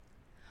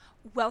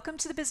Welcome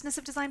to the Business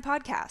of Design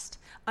podcast.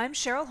 I'm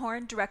Cheryl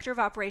Horn, Director of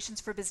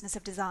Operations for Business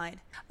of Design.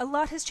 A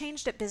lot has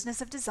changed at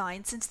Business of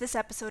Design since this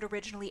episode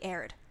originally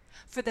aired.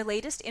 For the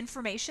latest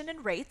information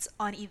and rates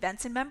on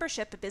events and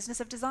membership at Business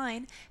of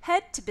Design,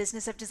 head to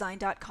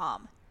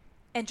businessofdesign.com.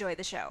 Enjoy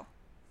the show.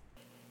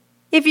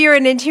 If you're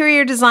an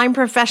interior design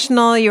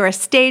professional, you're a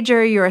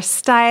stager, you're a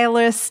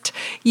stylist,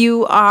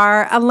 you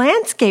are a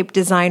landscape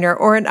designer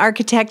or an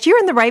architect, you're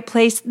in the right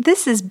place.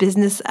 This is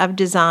Business of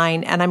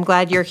Design, and I'm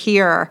glad you're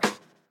here.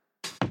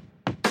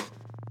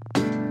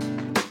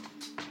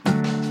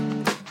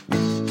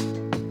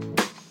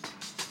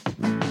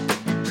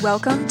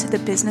 Welcome to the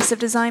Business of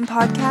Design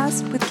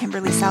podcast with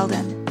Kimberly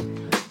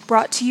Selden.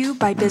 Brought to you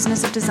by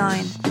Business of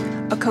Design,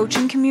 a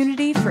coaching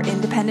community for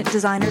independent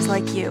designers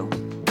like you.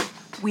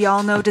 We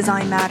all know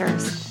design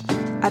matters.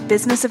 At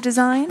Business of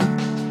Design,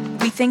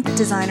 we think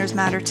designers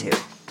matter too.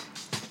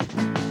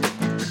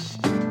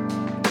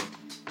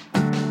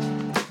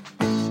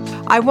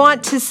 I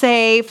want to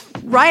say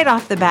right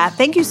off the bat,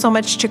 thank you so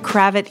much to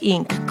Kravet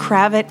Inc.,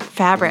 Kravet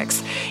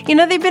Fabrics. You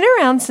know, they've been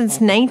around since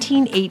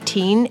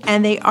 1918,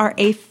 and they are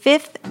a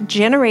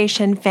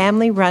fifth-generation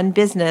family-run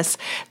business.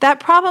 That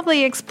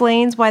probably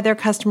explains why their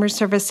customer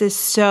service is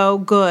so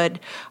good.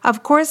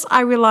 Of course,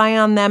 I rely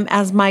on them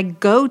as my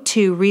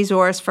go-to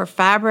resource for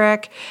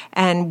fabric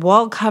and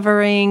wall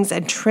coverings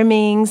and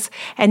trimmings,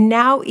 and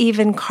now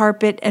even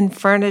carpet and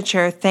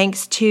furniture,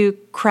 thanks to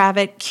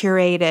Kravet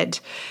Curated.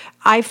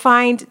 I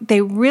find they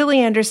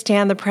really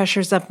understand the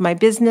pressures of my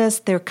business.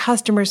 Their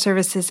customer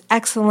service is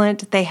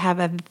excellent. They have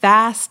a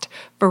vast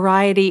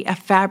variety of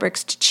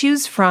fabrics to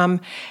choose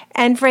from.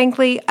 And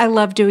frankly, I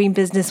love doing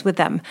business with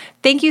them.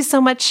 Thank you so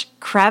much,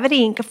 Kravet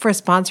Inc., for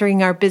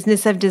sponsoring our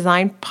Business of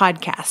Design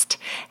podcast.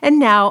 And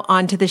now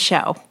on to the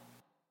show.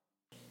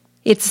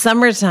 It's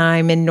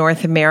summertime in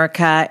North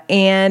America,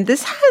 and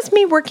this has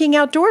me working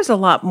outdoors a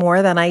lot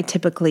more than I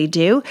typically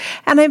do.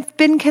 And I've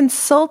been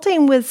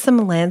consulting with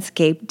some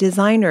landscape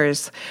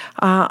designers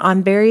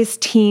on various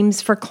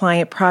teams for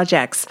client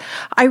projects.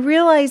 I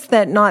realize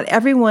that not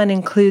everyone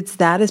includes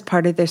that as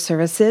part of their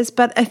services,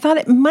 but I thought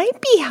it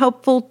might be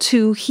helpful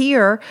to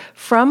hear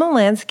from a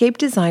landscape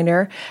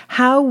designer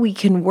how we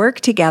can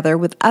work together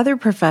with other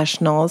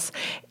professionals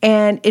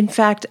and, in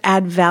fact,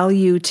 add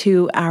value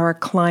to our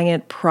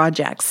client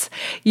projects.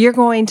 You're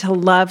going to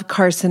love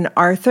Carson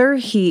Arthur.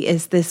 He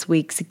is this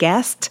week's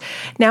guest.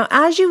 Now,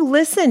 as you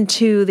listen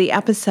to the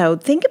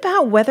episode, think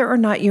about whether or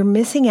not you're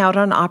missing out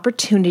on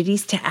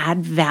opportunities to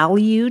add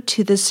value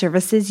to the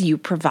services you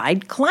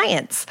provide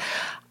clients.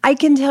 I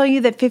can tell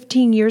you that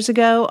 15 years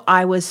ago,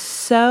 I was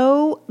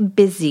so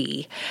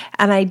busy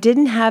and I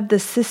didn't have the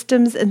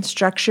systems and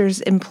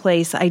structures in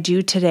place I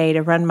do today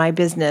to run my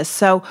business.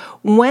 So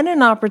when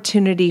an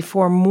opportunity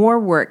for more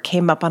work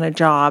came up on a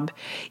job,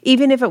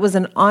 even if it was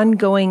an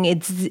ongoing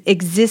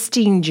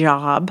existing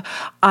job,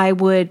 I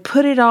would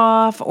put it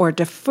off or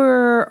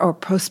defer or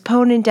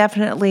postpone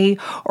indefinitely,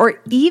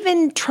 or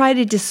even try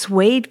to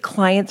dissuade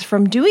clients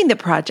from doing the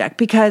project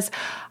because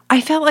I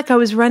felt like I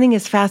was running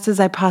as fast as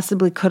I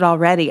possibly could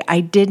already.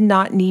 I did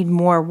not need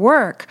more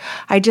work.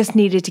 I just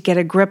needed to get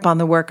a grip on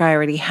the work I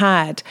already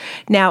had.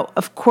 Now,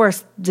 of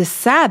course, the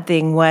sad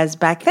thing was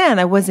back then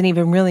I wasn't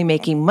even really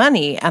making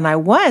money, and I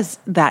was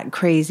that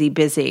crazy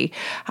busy.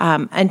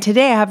 And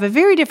today I have a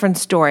very different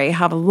story. I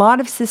have a lot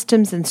of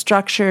systems and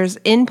structures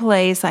in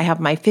place. I have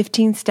my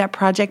 15-step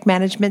project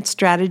management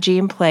strategy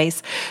in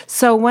place.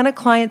 So when a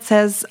client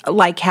says,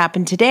 like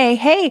happened today,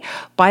 hey,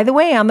 by the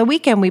way, on the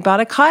weekend we bought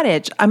a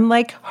cottage, I'm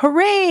like,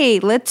 hooray,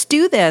 let's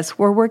do this.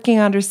 We're working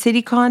on her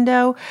city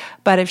condo,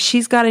 but if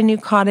she's got a new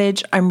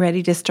cottage, I'm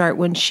ready to start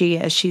when she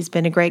is. She's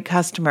been a great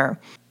customer.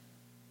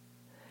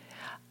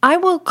 I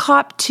will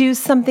cop to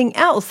something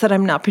else that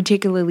I'm not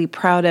particularly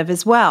proud of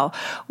as well.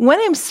 When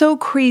I'm so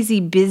crazy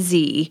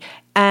busy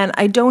and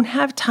I don't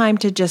have time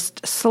to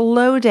just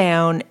slow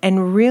down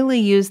and really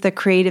use the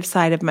creative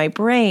side of my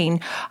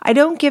brain, I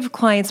don't give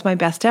clients my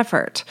best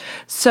effort.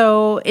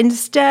 So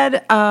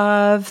instead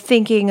of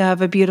thinking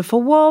of a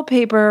beautiful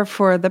wallpaper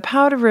for the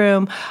powder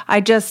room,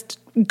 I just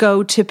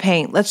go to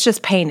paint. Let's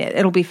just paint it.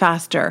 It'll be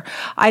faster.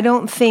 I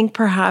don't think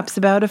perhaps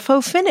about a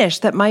faux finish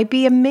that might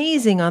be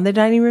amazing on the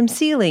dining room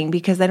ceiling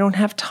because I don't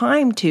have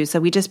time to. So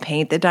we just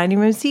paint the dining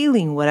room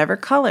ceiling, whatever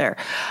color.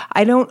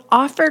 I don't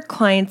offer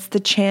clients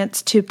the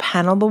chance to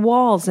panel the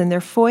walls in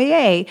their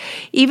foyer,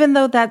 even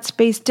though that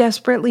space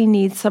desperately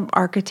needs some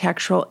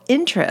architectural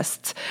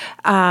interests.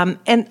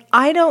 And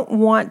I don't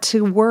want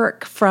to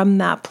work from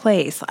that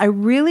place. I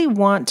really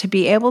want to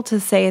be able to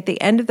say at the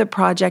end of the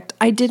project,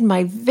 I did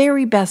my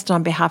very best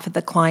on behalf of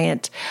the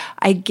client.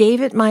 I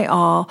gave it my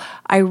all.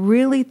 I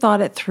really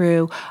thought it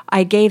through.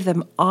 I gave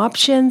them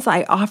options.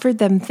 I offered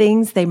them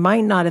things they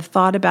might not have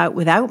thought about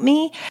without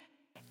me.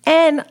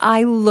 And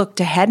I looked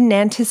ahead and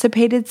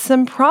anticipated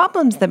some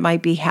problems that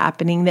might be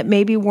happening that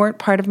maybe weren't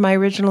part of my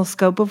original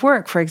scope of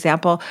work. For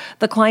example,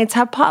 the clients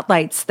have pot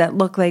lights that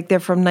look like they're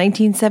from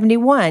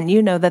 1971.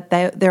 You know that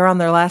they're on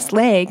their last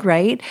leg,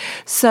 right?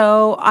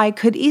 So I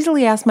could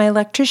easily ask my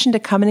electrician to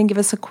come in and give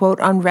us a quote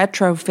on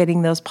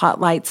retrofitting those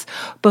pot lights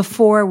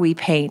before we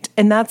paint.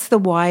 And that's the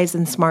wise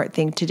and smart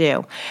thing to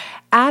do.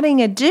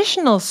 Adding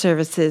additional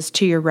services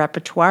to your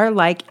repertoire,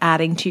 like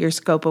adding to your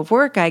scope of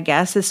work, I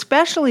guess,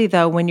 especially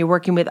though when you're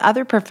working with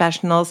other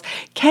professionals,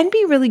 can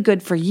be really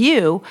good for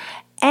you.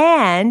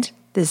 And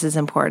this is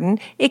important,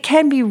 it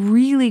can be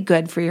really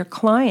good for your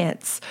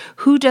clients.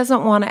 Who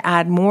doesn't want to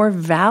add more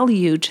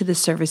value to the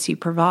service you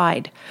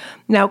provide?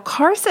 Now,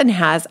 Carson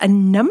has a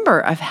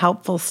number of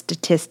helpful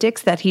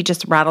statistics that he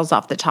just rattles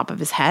off the top of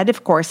his head.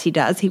 Of course, he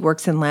does. He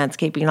works in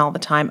landscaping all the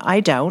time.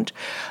 I don't.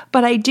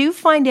 But I do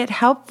find it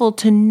helpful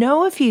to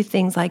know a few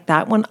things like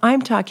that when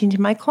I'm talking to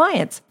my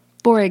clients.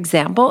 For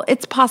example,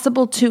 it's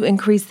possible to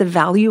increase the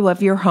value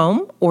of your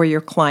home or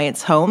your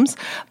clients' homes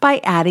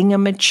by adding a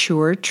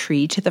mature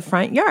tree to the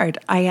front yard.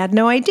 I had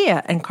no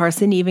idea, and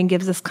Carson even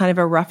gives us kind of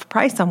a rough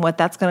price on what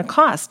that's going to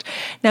cost.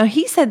 Now,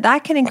 he said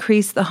that can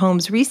increase the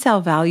home's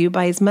resale value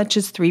by as much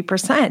as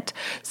 3%.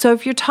 So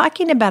if you're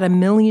talking about $1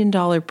 million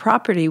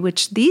property,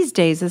 which these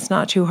days is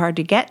not too hard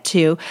to get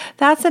to,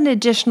 that's an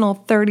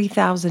additional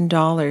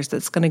 $30,000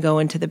 that's going to go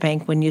into the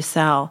bank when you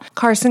sell.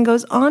 Carson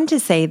goes on to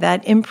say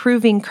that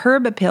improving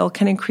curb appeal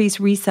can increase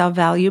resale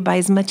value by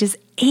as much as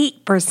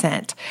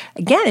 8%.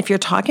 Again, if you're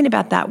talking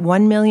about that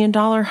 $1 million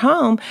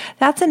home,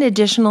 that's an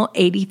additional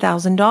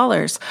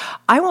 $80,000.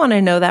 I want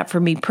to know that for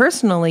me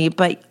personally,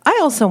 but I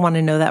also want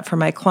to know that for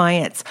my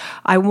clients.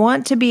 I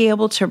want to be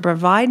able to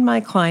provide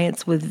my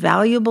clients with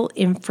valuable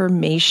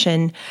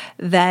information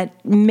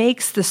that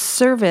makes the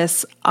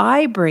service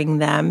I bring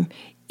them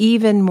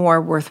even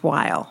more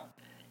worthwhile.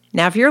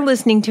 Now, if you're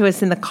listening to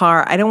us in the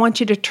car, I don't want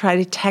you to try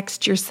to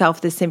text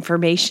yourself this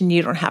information.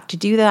 You don't have to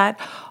do that.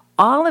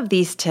 All of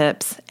these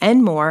tips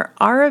and more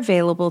are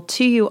available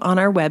to you on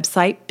our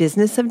website,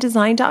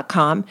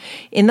 businessofdesign.com,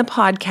 in the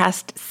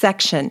podcast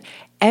section.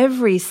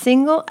 Every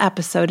single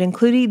episode,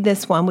 including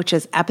this one, which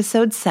is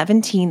episode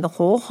 17, The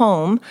Whole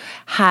Home,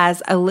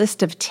 has a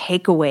list of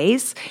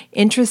takeaways,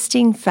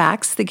 interesting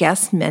facts the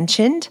guests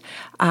mentioned,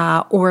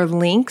 or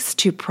links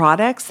to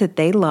products that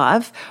they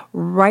love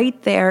right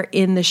there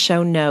in the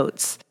show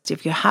notes.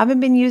 If you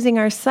haven't been using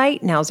our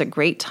site, now's a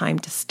great time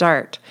to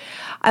start.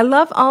 I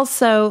love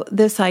also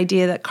this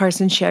idea that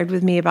Carson shared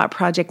with me about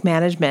project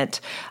management,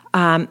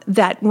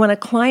 that when a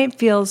client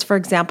feels, for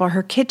example,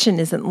 her kitchen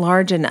isn't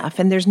large enough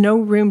and there's no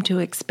room to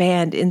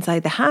expand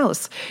inside the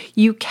house,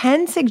 you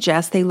can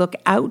suggest they look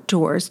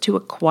outdoors to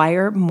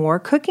acquire more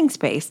cooking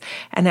space.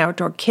 An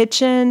outdoor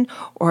kitchen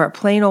or a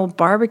plain old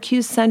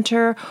barbecue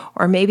center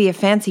or maybe a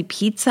fancy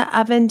pizza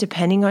oven,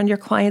 depending on your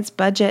client's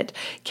budget,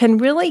 can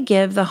really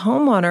give the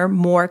homeowner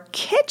more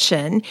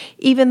kitchen,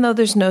 even though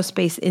there's no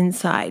space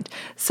inside.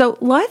 So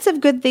lots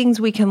of good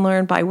things we can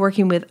learn by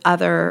working with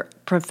other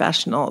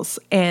professionals,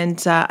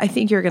 and I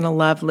think you're going to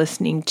love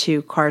listening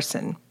to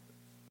Carson.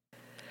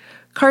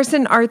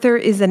 Carson Arthur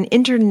is an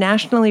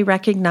internationally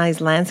recognized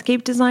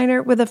landscape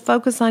designer with a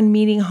focus on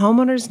meeting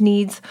homeowners'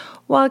 needs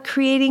while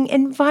creating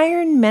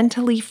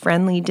environmentally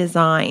friendly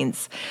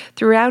designs.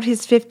 Throughout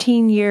his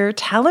 15-year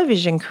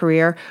television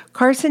career,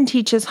 Carson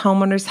teaches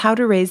homeowners how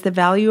to raise the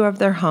value of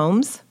their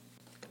homes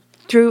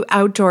through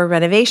outdoor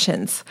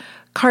renovations.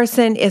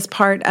 Carson is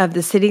part of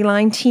the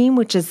Cityline team,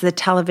 which is the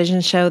television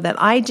show that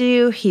I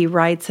do. He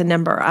writes a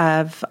number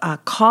of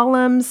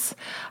columns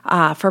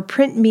for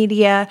print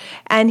media,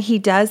 and he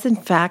does, in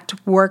fact,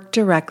 work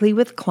directly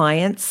with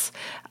clients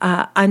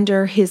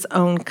under his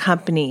own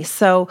company.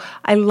 So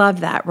I love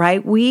that,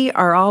 right? We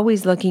are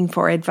always looking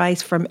for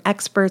advice from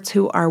experts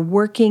who are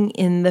working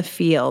in the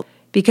field,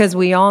 because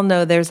we all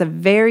know there's a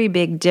very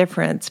big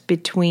difference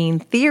between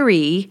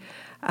theory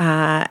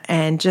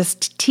and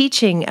just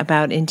teaching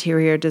about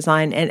interior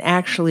design and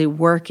actually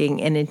working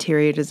in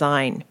interior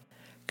design.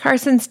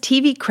 Carson's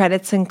TV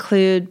credits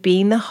include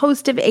being the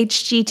host of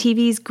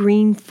HGTV's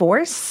Green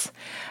Force,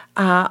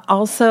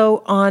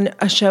 also on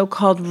a show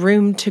called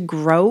Room to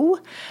Grow.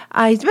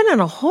 He's been on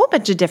a whole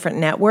bunch of different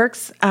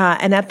networks,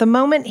 and at the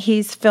moment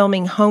he's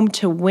filming Home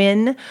to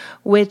Win,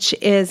 which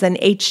is an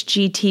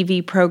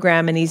HGTV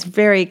program, and he's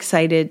very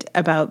excited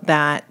about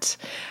that.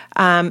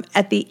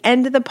 At the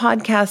end of the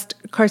podcast,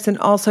 Carson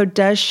also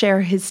does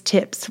share his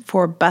tips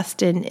for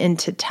busting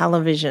into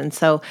television,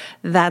 so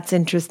that's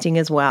interesting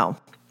as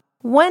well.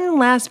 One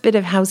last bit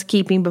of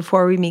housekeeping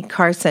before we meet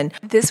Carson.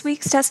 This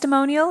week's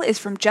testimonial is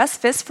from Jess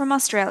Fiss from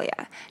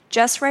Australia.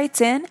 Jess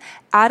writes in,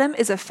 Adam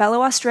is a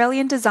fellow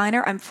Australian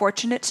designer I'm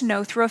fortunate to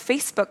know through a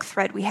Facebook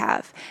thread we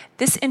have.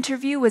 This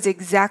interview was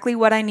exactly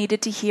what I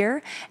needed to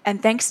hear,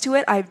 and thanks to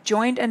it, I've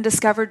joined and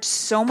discovered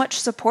so much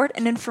support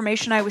and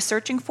information I was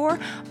searching for,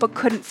 but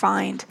couldn't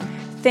find.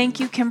 Thank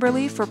you,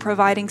 Kimberly, for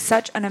providing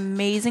such an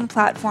amazing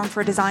platform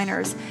for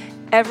designers.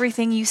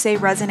 Everything you say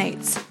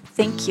resonates.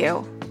 Thank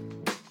you.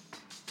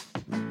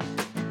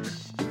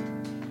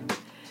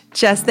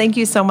 Jess, thank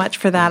you so much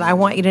for that. I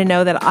want you to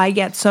know that I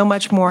get so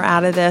much more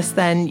out of this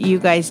than you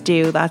guys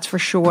do, that's for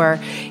sure.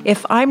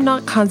 If I'm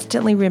not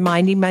constantly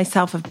reminding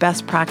myself of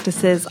best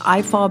practices,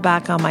 I fall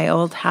back on my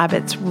old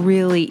habits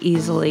really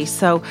easily.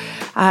 So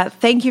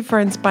thank you for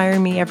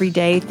inspiring me every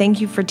day.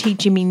 Thank you for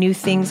teaching me new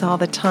things all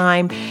the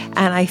time.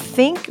 And I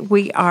think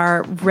we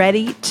are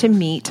ready to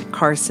meet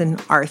Carson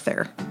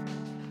Arthur.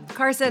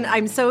 Carson,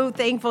 I'm so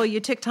thankful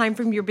you took time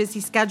from your busy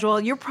schedule.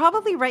 You're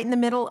probably right in the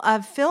middle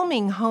of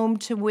filming Home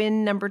to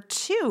Win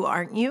 #2,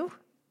 aren't you?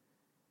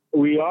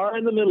 We are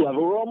in the middle of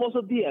it. We're almost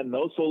at the end,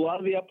 though. So a lot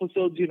of the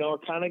episodes, are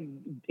kind of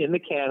in the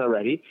can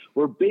already.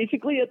 We're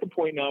basically at the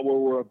point now where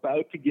we're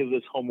about to give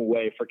this home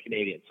away for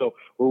Canadians. So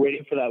we're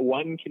waiting for that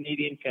one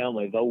Canadian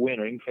family, the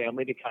winning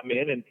family, to come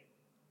in and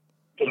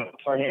put it off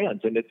our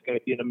hands. And it's going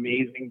to be an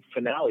amazing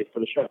finale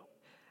for the show.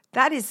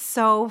 That is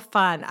so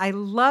fun. I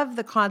love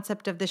the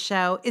concept of the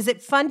show. Is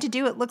it fun to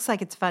do? It looks like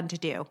it's fun to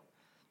do.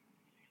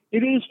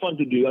 It is fun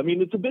to do. I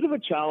mean, it's a bit of a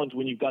challenge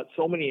when you've got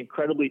so many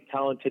incredibly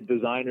talented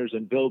designers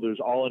and builders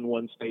all in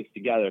one space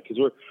together, because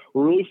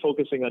we're really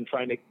focusing on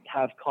trying to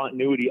have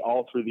continuity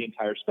all through the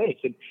entire space.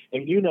 And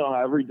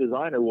every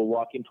designer will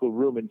walk into a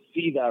room and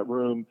see that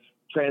room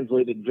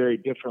translated very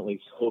differently.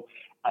 So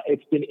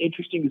it's been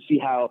interesting to see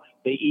how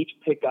they each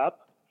pick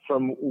up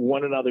from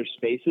one another's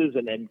spaces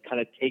and then kind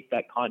of take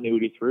that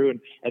continuity through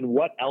and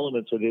what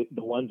elements are the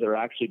ones that are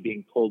actually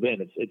being pulled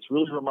in. It's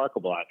really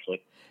remarkable, actually.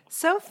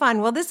 So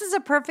fun. Well, this is a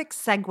perfect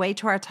segue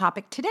to our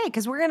topic today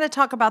because we're going to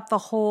talk about the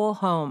whole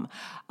home.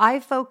 I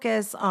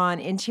focus on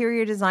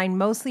interior design,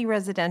 mostly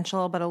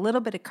residential, but a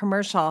little bit of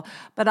commercial,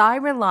 but I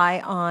rely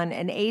on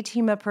an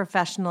A-team of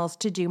professionals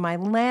to do my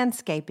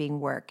landscaping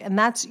work, and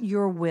that's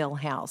your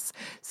wheelhouse.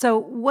 So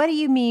what do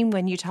you mean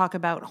when you talk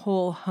about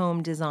whole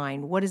home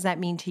design? What does that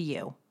mean to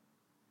you?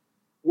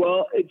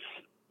 Well,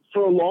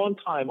 for a long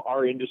time,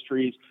 our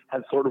industries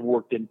have sort of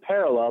worked in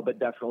parallel, but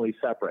definitely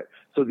separate.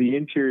 So the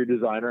interior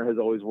designer has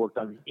always worked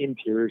on the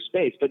interior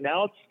space, but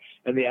now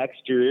and the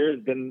exterior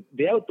has been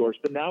the outdoors.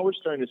 But now we're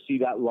starting to see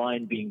that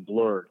line being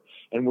blurred,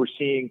 and we're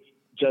seeing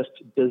just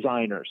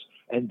designers.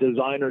 And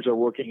designers are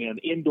working on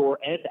indoor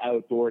and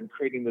outdoor and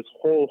creating this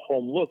whole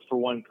home look for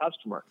one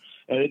customer.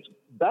 And it's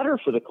better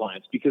for the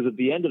clients because at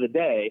the end of the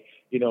day,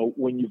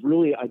 when you've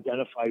really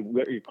identified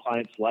what your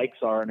clients' likes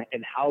are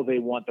and how they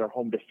want their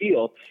home to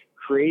feel,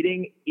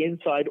 creating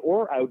inside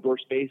or outdoor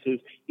spaces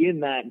in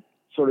that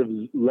sort of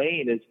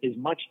lane is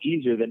much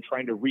easier than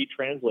trying to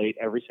retranslate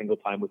every single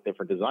time with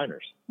different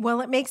designers.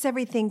 Well, it makes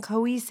everything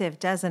cohesive,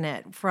 doesn't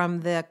it?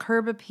 From the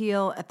curb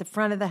appeal at the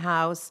front of the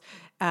house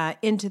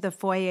into the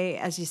foyer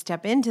as you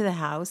step into the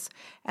house,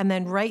 and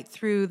then right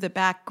through the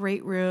back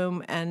great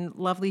room and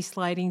lovely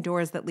sliding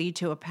doors that lead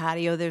to a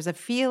patio. There's a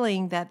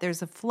feeling that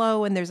there's a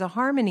flow and there's a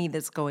harmony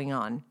that's going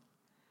on.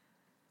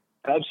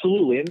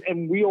 Absolutely.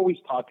 And we always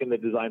talk in the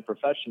design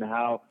profession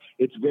how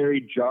it's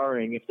very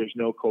jarring if there's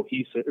no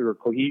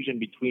cohesion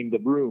between the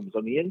rooms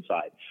on the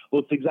inside.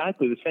 Well, it's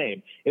exactly the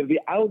same. If the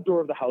outdoor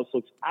of the house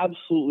looks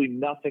absolutely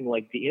nothing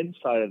like the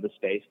inside of the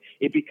space,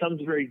 it becomes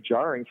very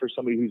jarring for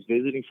somebody who's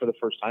visiting for the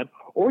first time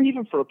or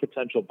even for a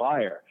potential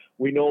buyer.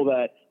 We know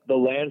that the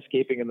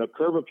landscaping and the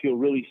curb appeal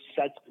really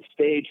sets the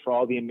stage for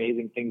all the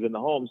amazing things in the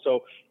home.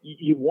 So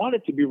you want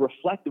it to be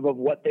reflective of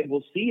what they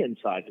will see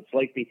inside. It's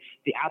like the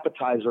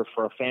appetizer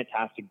for a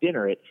fantastic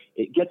dinner. It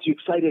gets you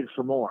excited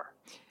for more.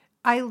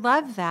 I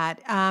love that.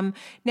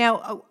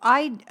 Now,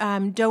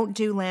 I don't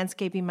do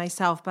landscaping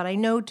myself, but I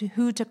know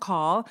who to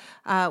call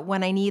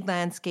when I need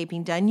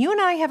landscaping done. You and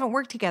I haven't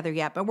worked together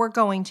yet, but we're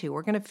going to.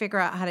 We're going to figure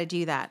out how to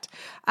do that.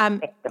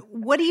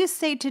 What do you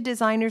say to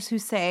designers who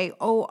say,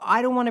 oh,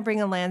 I don't want to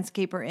bring a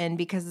landscaper in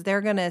because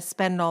they're going to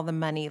spend all the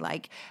money?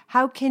 Like,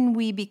 how can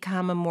we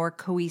become a more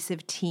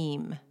cohesive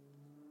team?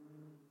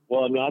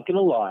 Well, I'm not going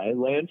to lie.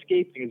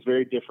 Landscaping is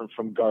very different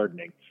from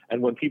gardening.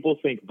 And when people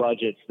think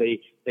budgets,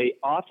 they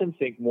often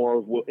think more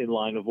of in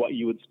line of what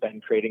you would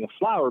spend creating a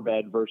flower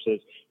bed versus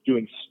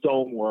doing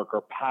stonework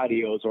or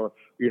patios or,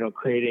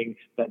 creating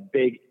that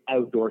big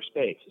outdoor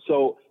space.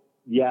 So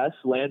yes,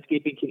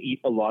 landscaping can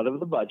eat a lot of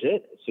the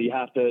budget. So you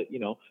have to,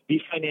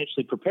 be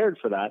financially prepared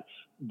for that.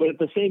 But at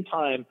the same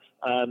time,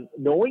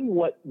 knowing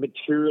what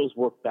materials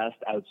work best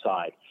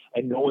outside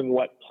and knowing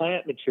what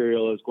plant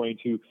material is going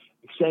to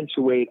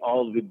accentuate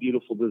all of the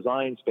beautiful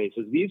design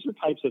spaces. These are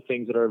types of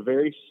things that are a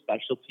very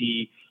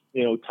specialty,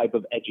 type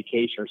of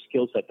education or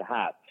skill set to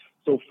have.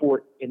 So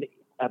for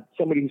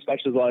somebody who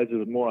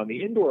specializes more on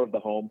the indoor of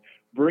the home,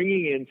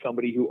 bringing in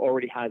somebody who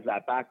already has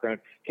that background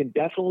can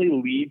definitely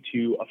lead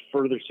to a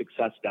further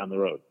success down the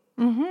road.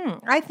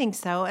 Mm-hmm. I think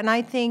so. And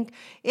I think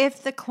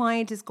if the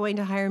client is going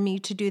to hire me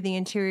to do the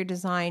interior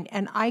design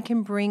and I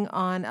can bring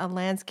on a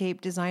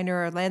landscape designer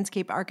or a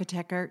landscape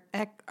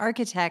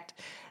architect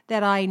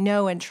that I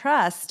know and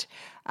trust,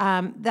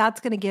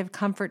 that's going to give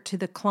comfort to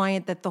the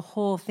client that the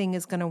whole thing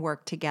is going to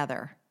work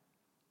together.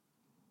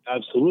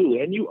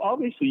 Absolutely. And you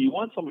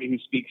want somebody who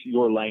speaks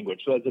your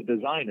language. So as a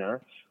designer,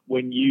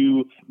 when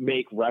you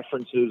make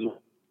references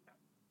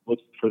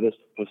looking for this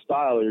type of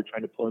style, or you're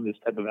trying to pull in this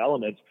type of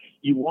elements,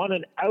 you want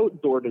an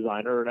outdoor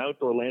designer or an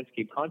outdoor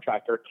landscape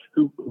contractor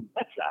who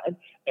gets that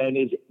and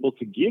is able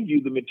to give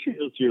you the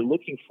materials you're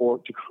looking for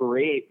to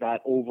create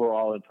that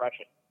overall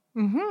impression.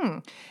 Mm-hmm.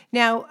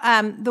 Now,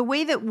 the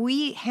way that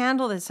we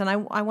handle this, and I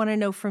want to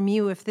know from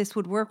you if this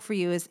would work for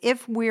you, is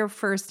if we're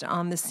first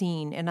on the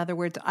scene. In other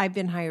words, I've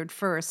been hired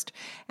first,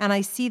 and I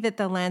see that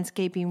the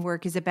landscaping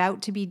work is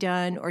about to be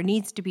done or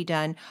needs to be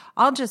done,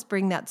 I'll just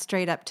bring that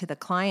straight up to the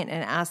client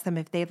and ask them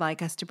if they'd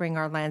like us to bring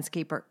our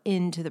landscaper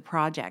into the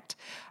project.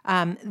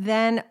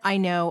 Then I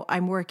know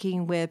I'm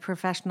working with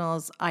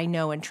professionals I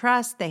know and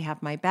trust. They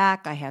have my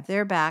back, I have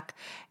their back,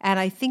 and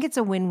I think it's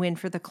a win-win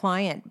for the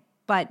client.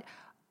 But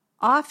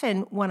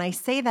often when I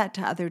say that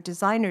to other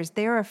designers,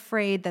 they're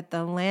afraid that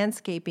the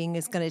landscaping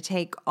is going to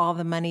take all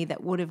the money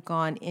that would have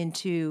gone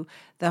into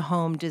the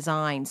home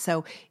design.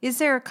 So is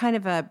there kind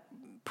of a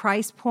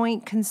price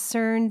point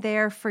concern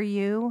there for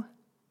you?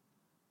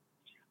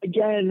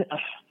 Again,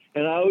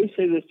 and I always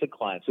say this to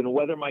clients, and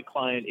whether my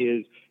client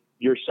is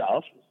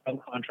yourself, I'm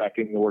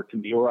contracting the work to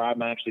me, or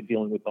I'm actually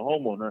dealing with the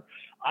homeowner,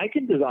 I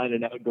can design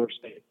an outdoor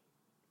space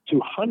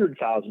to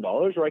 $100,000,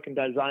 or I can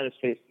design a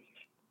space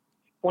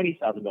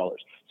 $20,000.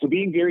 So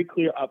being very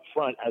clear up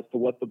front as to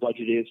what the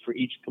budget is for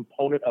each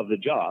component of the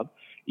job,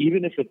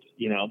 even if it's,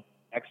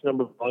 X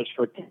number of dollars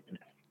for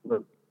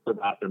the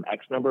bathroom,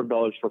 X number of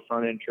dollars for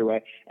front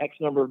entryway, X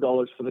number of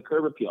dollars for the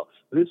curb appeal.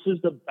 This is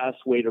the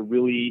best way to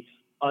really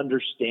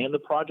understand the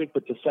project,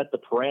 but to set the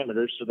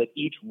parameters so that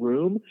each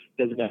room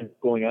doesn't end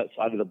up going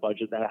outside of the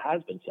budget that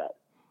has been set.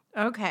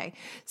 Okay.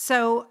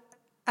 So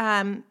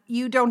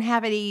you don't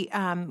have any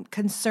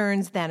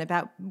concerns then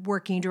about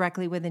working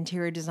directly with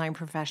interior design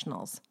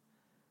professionals?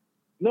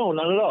 No,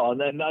 not at all. And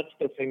then that's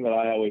the thing that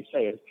I always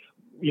say is,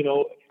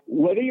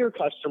 whether your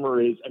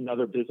customer is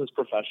another business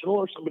professional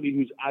or somebody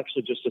who's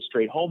actually just a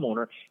straight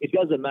homeowner, it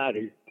doesn't matter.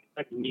 You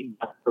have to meet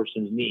that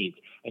person's needs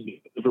and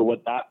deliver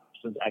what that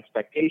person's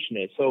expectation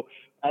is. So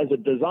as a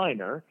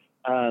designer,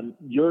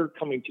 you're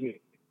coming to me,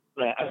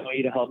 I want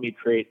you to help me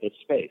create this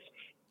space.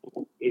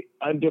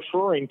 I'm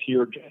deferring to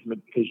your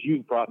judgment because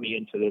you've brought me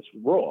into this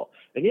role.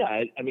 And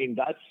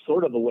that's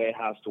sort of the way it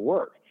has to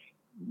work.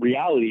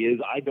 Reality is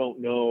I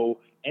don't know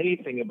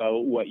anything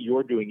about what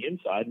you're doing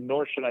inside,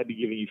 nor should I be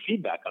giving you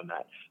feedback on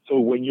that. So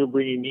when you're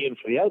bringing me in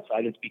for the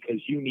outside, it's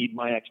because you need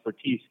my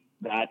expertise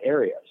in that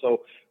area.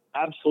 So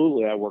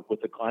absolutely, I work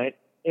with the client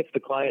if the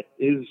client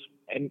is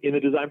in a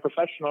design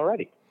profession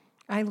already.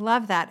 I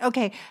love that.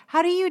 Okay.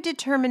 How do you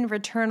determine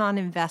return on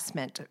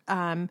investment?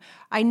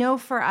 I know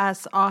for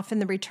us, often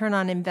the return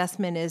on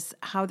investment is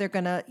how they're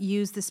going to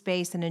use the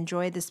space and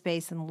enjoy the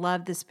space and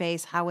love the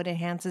space, how it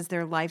enhances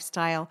their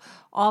lifestyle,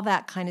 all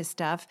that kind of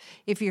stuff.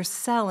 If you're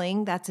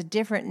selling, that's a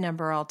different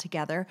number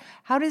altogether.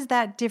 How does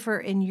that differ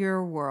in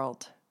your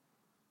world?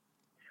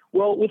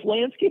 Well, with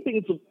landscaping,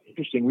 it's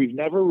interesting. We've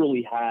never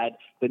really had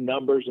the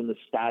numbers and the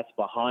stats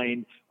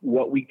behind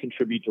what we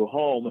contribute to a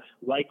home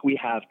like we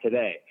have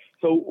today.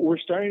 So we're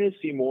starting to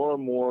see more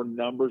and more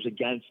numbers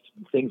against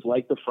things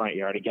like the front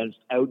yard, against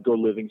outdoor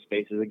living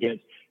spaces,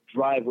 against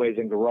driveways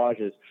and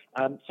garages.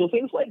 So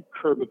things like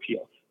curb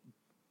appeal,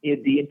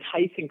 the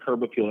enticing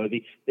curb appeal, or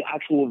the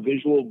actual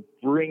visual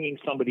bringing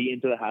somebody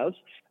into the house,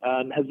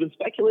 has been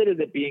speculated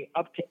at being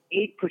up to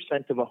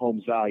 8% of a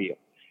home's value,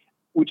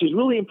 which is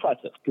really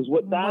impressive because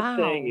what that's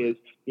saying is,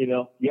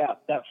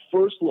 that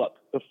first look,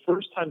 the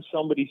first time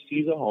somebody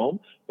sees a home,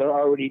 they're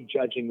already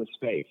judging the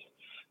space.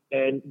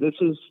 And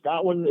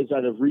that one is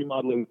out of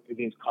Remodeling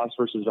Magazine's Cost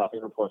versus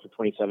Value Report for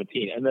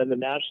 2017. And then the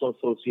National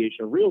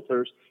Association of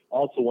Realtors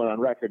also went on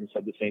record and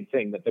said the same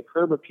thing, that the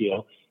curb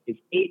appeal is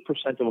 8%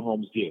 of a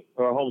home's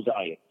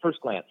value,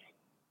 first glance.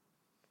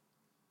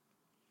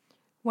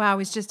 Wow, I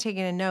was just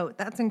taking a note.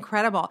 That's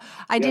incredible.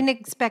 I didn't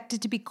expect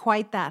it to be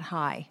quite that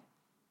high.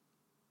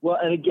 Well,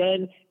 and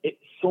again,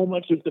 so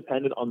much is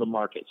dependent on the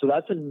market. So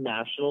that's a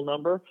national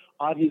number.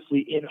 Obviously,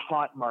 in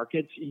hot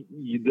markets,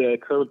 the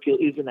curb appeal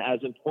isn't as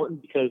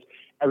important because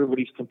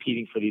everybody's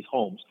competing for these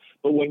homes.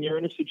 But when you're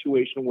in a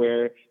situation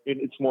where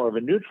it's more of a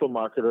neutral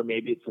market, or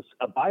maybe it's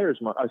a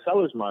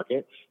seller's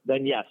market,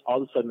 then yes,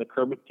 all of a sudden the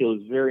curb appeal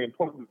is very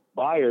important.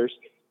 Buyers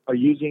are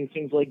using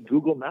things like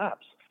Google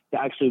Maps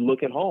to actually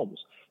look at homes.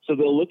 So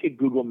they'll look at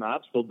Google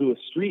Maps, they'll do a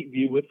street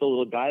view with the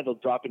little guy, they'll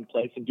drop in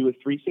place and do a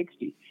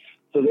 360.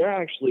 So they're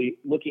actually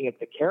looking at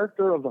the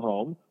character of the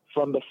home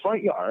from the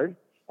front yard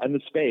and the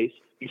space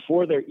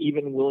before they're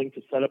even willing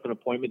to set up an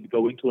appointment to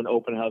go into an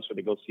open house or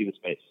to go see the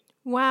space.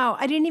 Wow,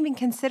 I didn't even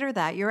consider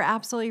that. You're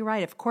absolutely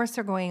right. Of course,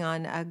 they're going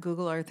on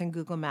Google Earth and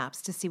Google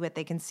Maps to see what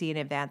they can see in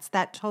advance.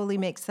 That totally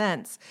makes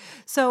sense.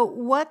 So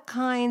what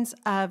kinds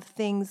of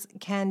things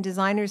can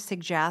designers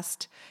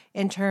suggest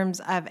in terms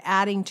of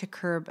adding to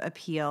curb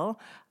appeal?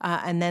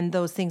 And then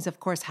those things, of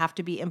course, have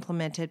to be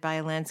implemented by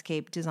a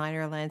landscape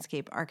designer, a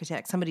landscape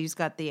architect, somebody who's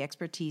got the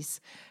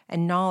expertise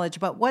and knowledge.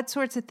 But what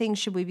sorts of things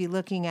should we be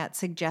looking at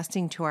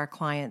suggesting to our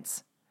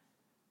clients?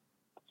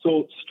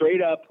 So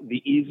straight up,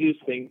 the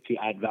easiest thing to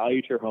add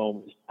value to your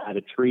home is to add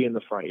a tree in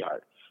the front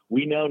yard.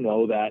 We now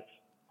know that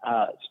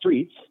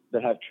streets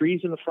that have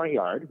trees in the front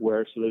yard,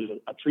 so there's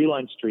a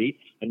tree-lined street,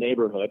 a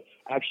neighborhood,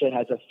 actually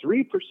has a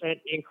 3%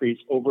 increase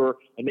over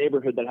a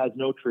neighborhood that has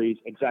no trees,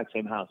 exact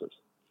same houses.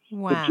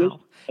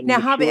 Wow. Now,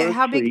 how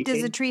big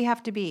does a tree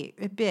have to be?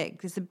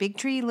 Big? Is it a big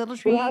tree, little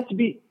tree? It has to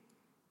be.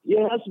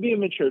 Yeah, it has to be a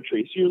mature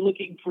tree. So you're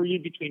looking for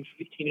between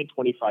 15 and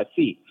 25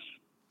 feet,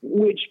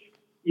 which,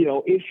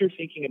 if you're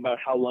thinking about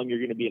how long you're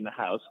going to be in the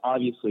house,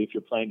 obviously, if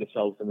you're planning to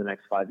sell within the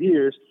next 5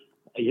 years,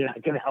 you're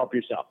not going to help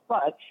yourself.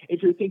 But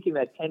if you're thinking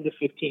that 10 to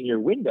 15 year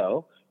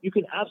window, you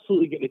can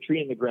absolutely get a tree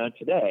in the ground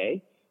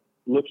today,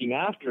 looking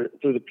after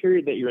through the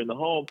period that you're in the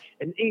home,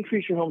 and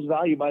increase your home's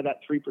value by that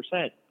 3%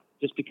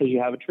 just because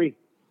you have a tree.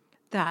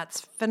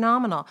 That's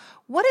phenomenal.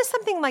 What does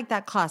something like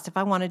that cost if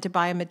I wanted to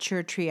buy a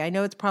mature tree? I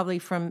know it's probably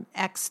from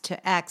X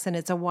to X and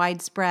it's a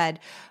wide spread,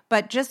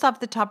 but just off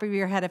the top of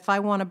your head, if I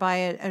want to buy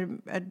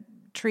a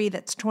tree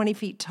that's 20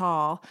 feet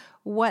tall,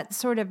 what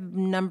sort of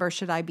number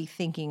should I be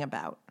thinking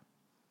about?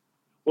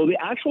 Well, the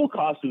actual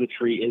cost of the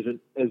tree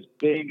isn't as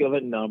big of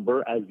a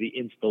number as the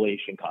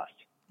installation cost.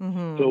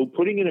 Mm-hmm. So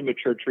putting in a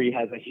mature tree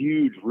has a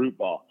huge root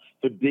ball.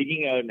 So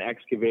digging out and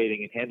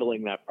excavating and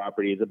handling that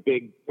property is a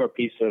big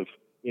piece of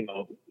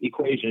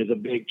equation, is a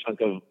big chunk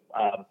of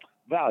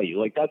value.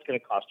 Like, that's going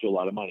to cost you a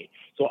lot of money.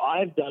 So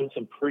I've done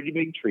some pretty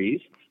big trees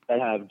that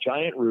have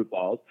giant root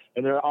balls,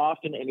 and they're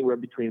often anywhere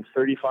between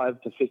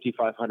 $3,500 to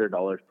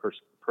 $5,500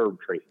 per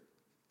tree.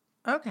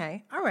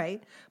 Okay. All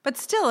right. But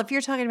still, if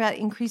you're talking about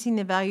increasing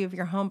the value of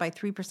your home by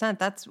 3%,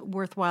 that's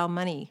worthwhile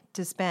money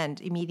to spend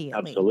immediately.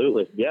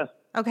 Absolutely. Yeah.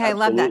 Okay.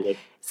 Absolutely. I love that.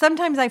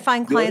 Sometimes I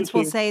find clients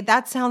will say,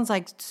 that sounds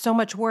like so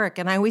much work.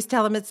 And I always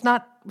tell them, it's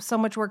not so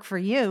much work for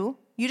you.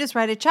 You just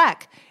write a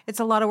check. It's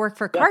a lot of work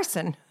for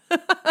Carson.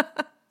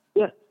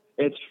 Yeah.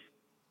 It's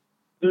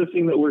the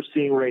thing that we're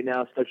seeing right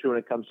now, especially when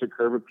it comes to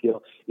curb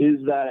appeal,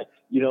 is that,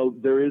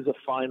 there is a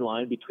fine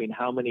line between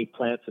how many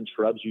plants and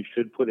shrubs you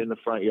should put in the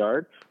front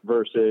yard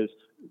versus,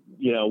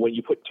 when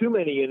you put too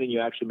many in and you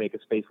actually make a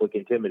space look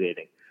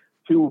intimidating.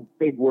 Two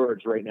big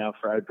words right now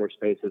for outdoor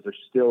spaces are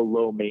still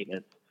low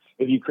maintenance.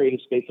 If you create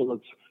a space that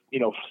looks,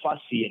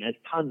 fussy and has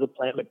tons of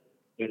plant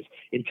materials,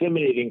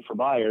 intimidating for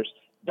buyers,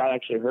 that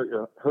actually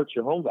hurts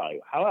your home value.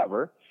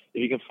 However,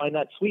 if you can find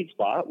that sweet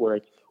spot where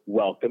it's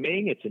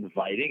welcoming, it's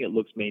inviting, it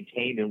looks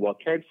maintained and well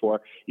cared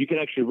for, you can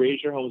actually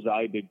raise your home's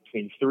value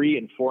between 3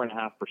 and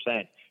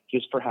 4.5%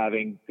 just for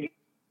having good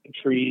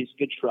trees,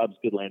 good shrubs,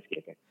 good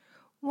landscaping.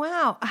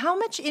 Wow. How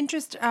much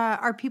interest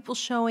are people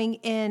showing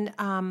in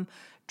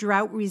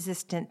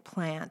drought-resistant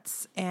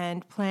plants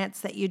and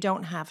plants that you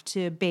don't have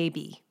to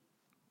baby?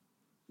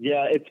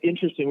 Yeah, it's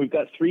interesting. We've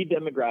got 3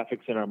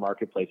 demographics in our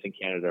marketplace in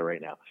Canada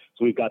right now.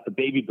 So we've got the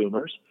baby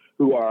boomers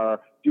who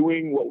are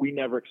doing what we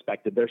never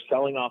expected. They're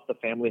selling off the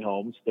family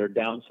homes. They're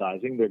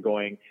downsizing. They're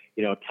going,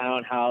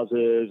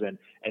 townhouses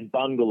and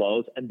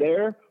bungalows, and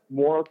they're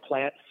more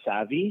plant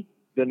savvy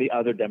than the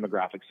other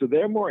demographics. So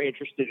they're more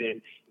interested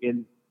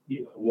in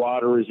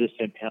water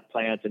resistant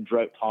plants and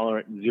drought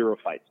tolerant and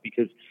xerophytes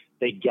because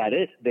they get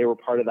it. They were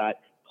part of that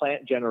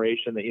plant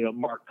generation that,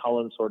 Mark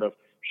Cullen sort of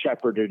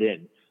shepherded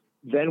in.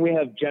 Then we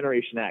have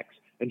Generation X.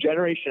 And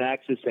Generation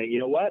X is saying, you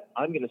know what?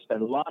 I'm going to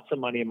spend lots of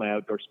money in my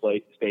outdoor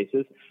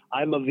spaces.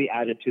 I'm of the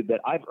attitude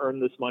that I've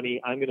earned this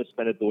money. I'm going to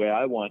spend it the way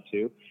I want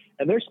to.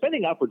 And they're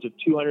spending upwards of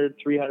 $200,000,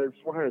 $300,000,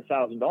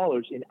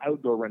 $400,000 in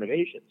outdoor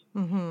renovations.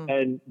 Mm-hmm.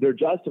 And they're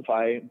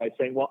justifying by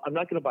saying, well, I'm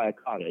not going to buy a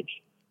cottage.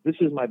 This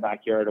is my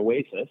backyard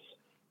oasis.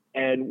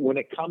 And when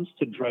it comes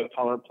to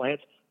drought-tolerant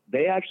plants,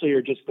 they actually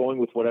are just going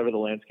with whatever the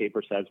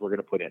landscaper says we're going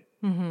to put in.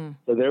 Mm-hmm.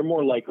 So they're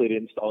more likely to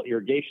install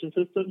irrigation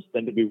systems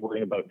than to be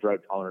worrying about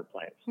drought-tolerant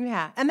plants.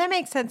 Yeah, and that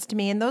makes sense to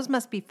me. And those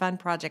must be fun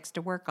projects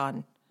to work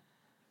on.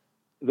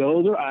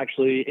 Those are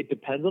actually, it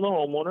depends on the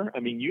homeowner. I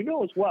mean,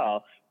 as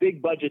well,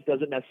 big budget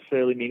doesn't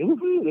necessarily mean,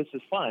 woohoo, this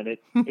is fun. It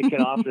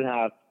can often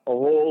have a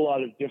whole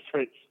lot of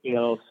different,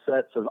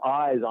 sets of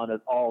eyes on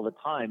it all the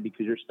time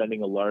because you're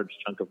spending a large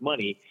chunk of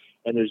money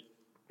and there's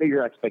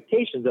bigger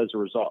expectations as a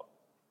result.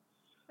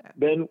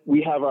 Then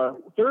we have our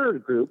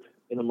third group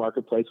in the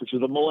marketplace, which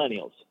is the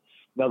millennials.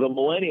 Now, the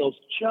millennials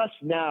just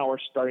now are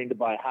starting to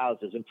buy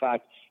houses. In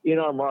fact, in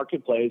our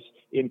marketplace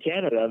in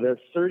Canada,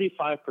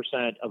 35%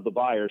 of the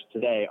buyers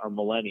today are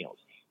millennials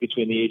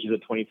between the ages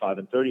of 25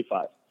 and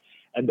 35.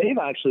 And they've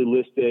actually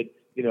listed,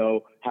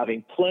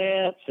 having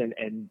plants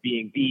and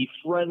being bee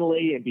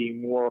friendly and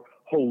being more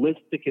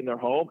holistic in their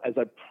home as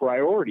a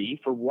priority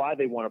for why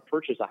they want to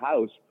purchase a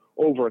house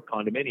over a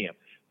condominium.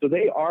 So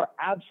they are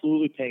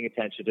absolutely paying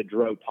attention to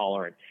drought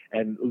tolerant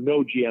and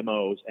no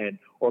GMOs and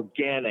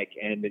organic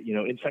and,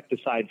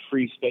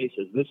 insecticide-free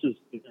spaces. This is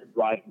the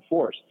driving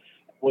force.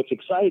 What's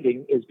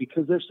exciting is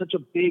because they're such a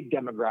big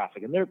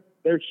demographic, and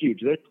they're huge.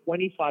 They're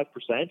 25%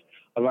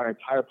 of our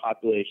entire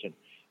population.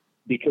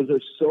 Because they're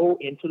so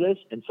into this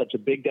and such a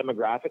big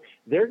demographic,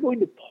 they're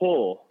going to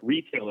pull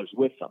retailers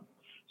with them.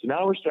 So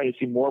now we're starting to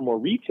see more and more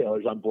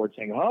retailers on board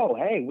saying, oh,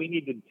 hey, we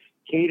need to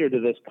cater to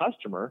this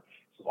customer.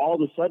 All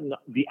of a sudden,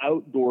 the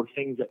outdoor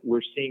things that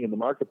we're seeing in the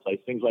marketplace,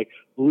 things like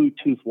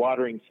Bluetooth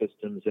watering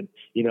systems and,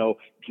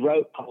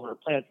 drought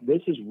tolerant plants,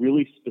 this is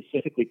really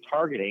specifically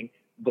targeting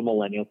the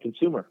millennial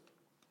consumer.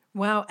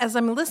 Wow. As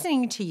I'm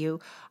listening to you,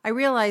 I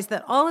realize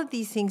that all of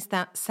these things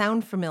that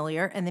sound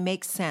familiar and they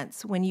make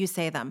sense when you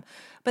say them.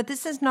 But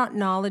this is not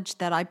knowledge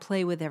that I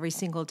play with every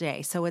single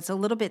day. So it's a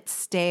little bit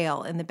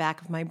stale in the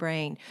back of my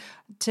brain.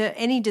 To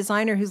any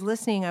designer who's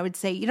listening, I would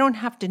say you don't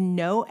have to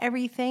know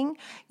everything.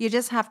 You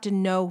just have to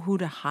know who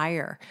to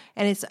hire.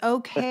 And it's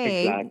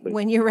okay Exactly.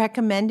 when you're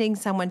recommending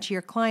someone to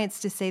your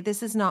clients to say,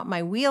 this is not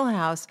my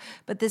wheelhouse,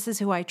 but this is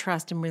who I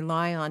trust and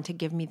rely on to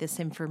give me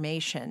this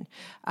information.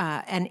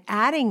 And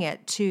adding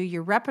it to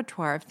your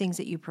repertoire of things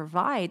that you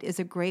provide is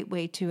a great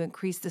way to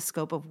increase the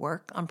scope of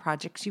work on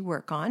projects you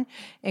work on,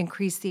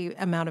 increase the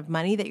amount of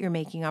money that you're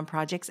making on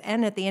projects,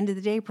 and at the end of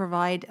the day,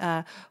 provide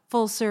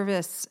full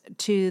service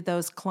to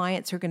those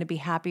clients who are going to be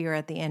happier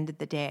at the end of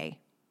the day.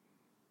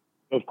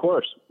 Of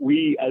course,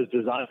 we as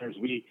designers,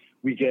 we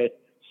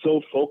get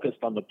so focused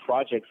on the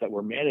projects that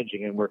we're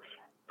managing, and we're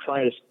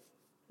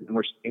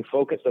staying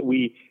focused that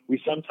we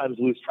sometimes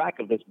lose track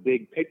of this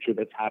big picture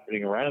that's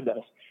happening around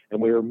us,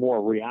 and we're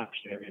more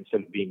reactionary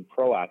instead of being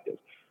proactive.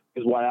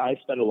 Is why I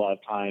spend a lot of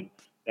time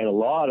and a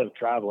lot of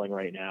traveling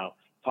right now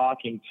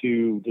talking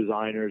to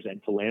designers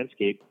and to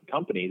landscape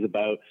companies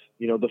about,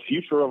 the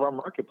future of our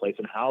marketplace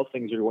and how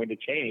things are going to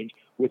change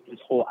with this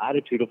whole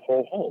attitude of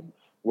whole home,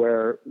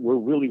 where we're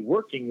really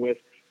working with,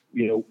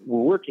 we're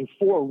working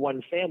for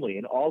one family,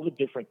 and all the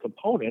different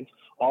components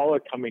all are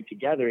coming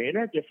together in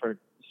our different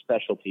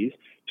specialties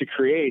to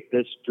create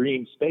this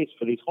dream space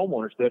for these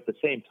homeowners, but at the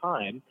same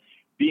time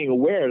being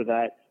aware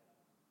that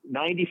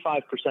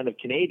 95% of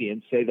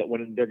Canadians say that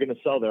when they're going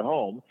to sell their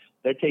home,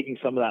 they're taking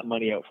some of that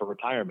money out for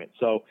retirement.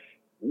 So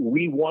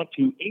we want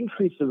to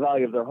increase the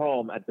value of their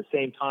home at the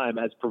same time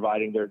as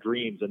providing their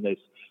dreams and this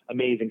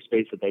amazing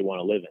space that they want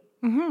to live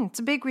in. Mm-hmm. It's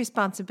a big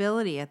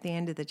responsibility at the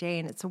end of the day,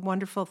 and it's a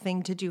wonderful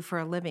thing to do for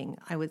a living,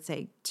 I would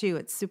say, too.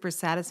 It's super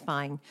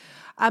satisfying.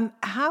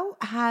 How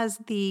has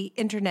the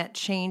internet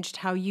changed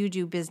how you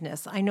do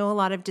business? I know a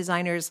lot of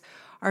designers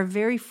are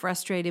very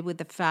frustrated with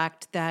the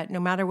fact that no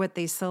matter what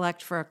they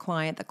select for a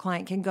client, the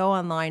client can go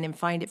online and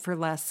find it for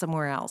less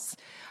somewhere else.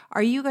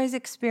 Are you guys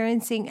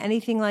experiencing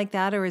anything like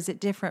that, or is it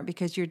different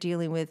because you're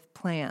dealing with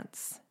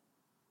plants?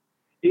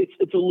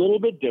 It's a little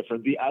bit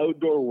different. The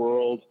outdoor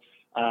world,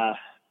 and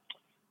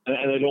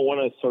I don't want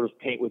to sort of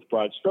paint with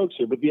broad strokes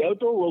here, but the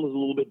outdoor world is a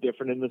little bit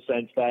different in the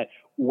sense that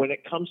when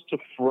it comes to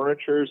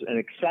furnitures and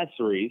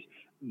accessories,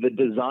 the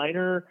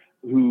designer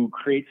who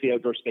creates the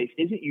outdoor space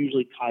isn't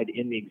usually tied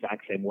in the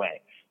exact same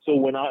way. So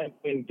when I'm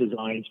doing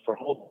designs for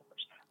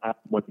homeowners,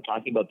 when I'm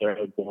talking about their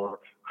outdoor,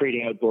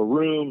 creating outdoor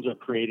rooms or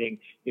creating,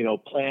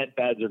 plant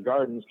beds or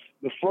gardens,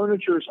 the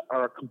furnitures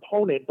are a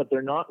component, but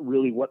they're not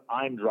really what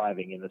I'm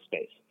driving in the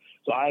space.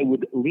 So I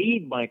would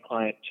lead my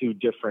client to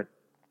different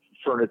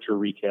furniture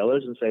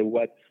retailers and say,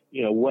 what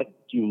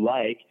do you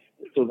like,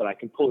 so that I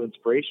can pull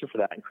inspiration for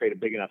that and create a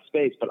big enough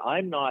space. But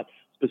I'm not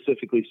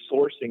specifically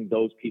sourcing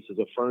those pieces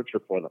of furniture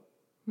for them.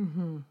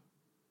 Mm-hmm.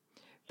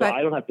 So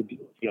I don't have to do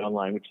it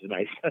online, which is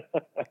nice.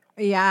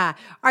 Yeah.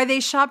 Are they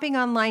shopping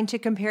online to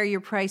compare your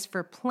price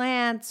for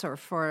plants or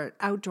for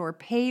outdoor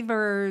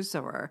pavers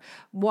or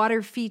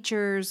water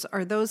features?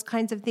 Are those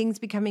kinds of things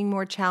becoming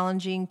more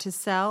challenging to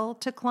sell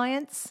to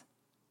clients?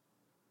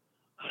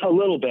 A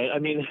little bit. I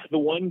mean, the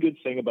one good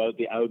thing about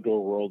the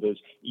outdoor world is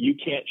you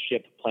can't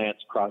ship plants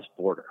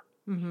cross-border.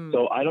 Mm-hmm.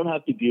 So I don't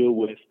have to deal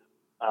with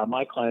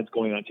my clients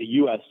going onto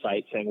U.S.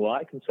 sites saying, well,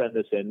 I can send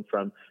this in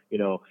from,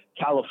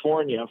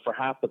 California for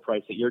half the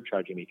price that you're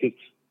charging me. Because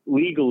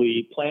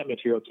legally, plant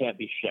material can't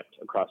be shipped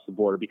across the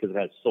border because it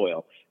has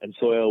soil. And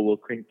soil will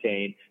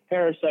contain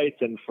parasites.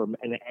 And from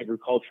an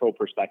agricultural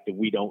perspective,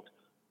 we don't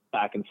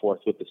back and forth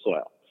with the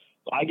soil.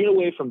 So I get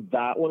away from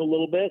that one a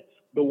little bit.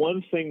 The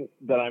one thing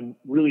that I'm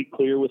really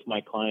clear with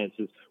my clients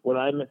is when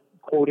I'm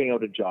quoting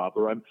out a job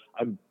or I'm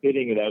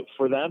bidding it out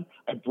for them,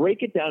 I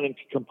break it down into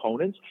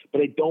components, but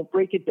I don't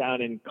break it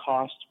down in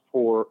cost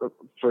for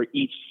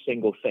each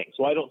single thing.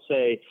 So I don't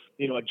say,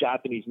 a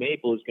Japanese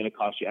maple is going to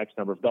cost you X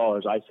number of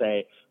dollars. I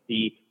say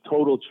the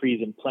total trees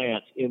and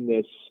plants in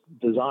this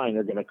design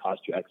are going to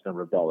cost you X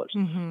number of dollars.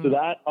 Mm-hmm. So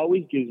that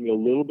always gives me a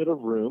little bit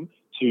of room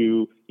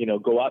to,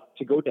 go up,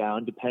 to go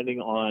down, depending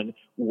on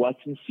what's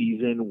in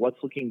season, what's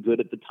looking good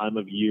at the time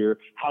of year,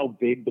 how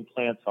big the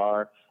plants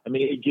are. I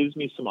mean, it gives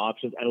me some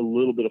options and a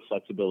little bit of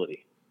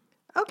flexibility.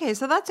 Okay,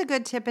 so that's a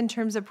good tip in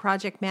terms of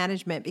project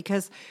management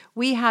because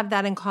we have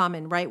that in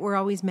common, right? We're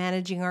always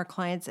managing our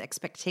clients'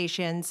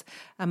 expectations.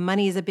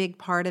 Money is a big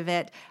part of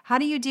it. How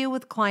do you deal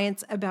with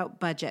clients about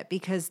budget?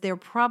 Because they're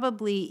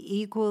probably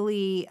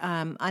equally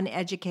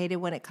uneducated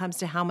when it comes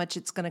to how much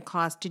it's going to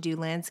cost to do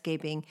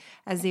landscaping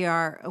as they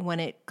are when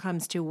it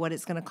comes to what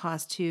it's going to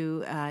cost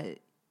to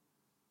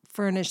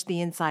furnish the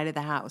inside of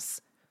the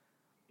house.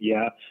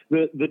 Yeah,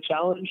 the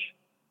challenge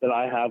that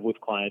I have with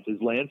clients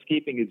is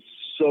landscaping is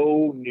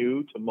so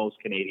new to most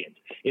Canadians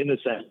in the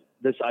sense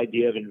this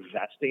idea of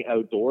investing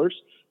outdoors.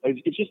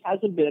 It just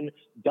hasn't been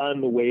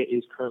done the way it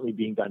is currently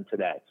being done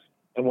today.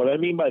 And what I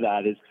mean by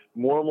that is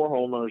more and more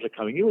homeowners are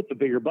coming in with the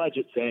bigger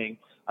budget saying,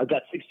 I've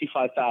got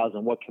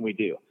 $65,000, what can we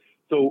do?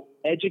 So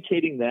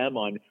educating them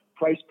on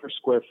price per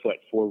square foot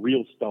for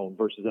real stone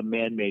versus a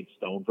man-made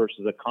stone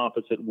versus a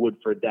composite wood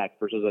for a deck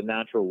versus a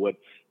natural wood,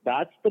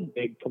 that's the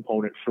big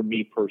component for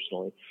me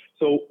personally.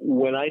 So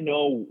when I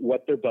know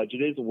what their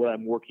budget is and what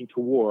I'm working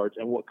towards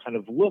and what kind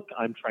of look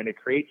I'm trying to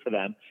create for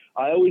them,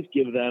 I always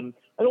give them,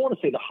 I don't want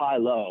to say the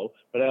high-low,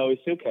 but I always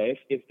say, okay,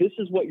 if this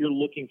is what you're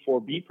looking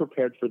for, be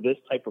prepared for this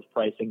type of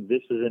pricing.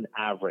 This is an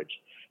average.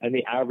 And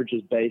the average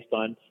is based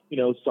on,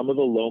 some of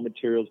the low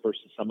materials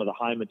versus some of the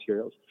high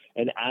materials.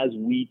 And as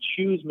we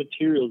choose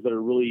materials that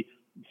are really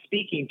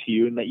speaking to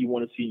you and that you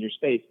want to see in your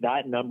space,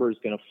 that number is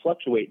going to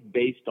fluctuate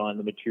based on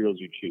the materials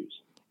you choose.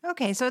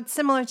 Okay, so it's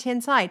similar to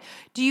inside.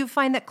 Do you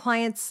find that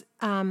clients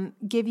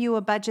give you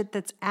a budget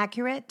that's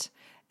accurate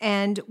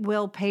and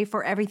will pay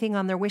for everything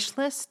on their wish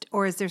list,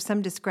 or is there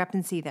some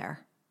discrepancy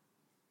there?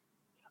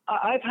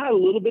 I've had a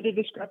little bit of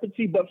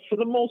discrepancy, but for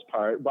the most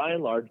part, by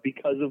and large,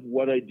 because of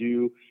what I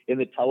do in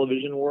the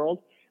television world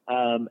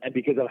and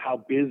because of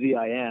how busy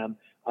I am,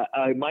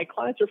 my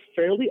clients are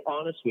fairly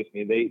honest with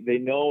me. They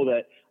know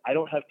that I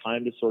don't have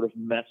time to sort of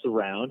mess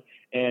around.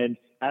 And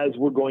as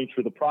we're going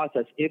through the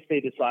process, if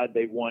they decide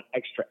they want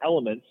extra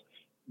elements,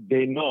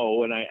 they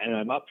know, and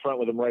I'm upfront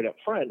with them right up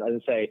front,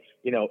 and say,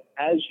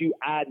 as you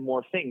add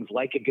more things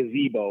like a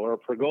gazebo or a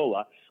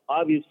pergola,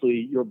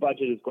 obviously your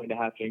budget is going to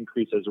have to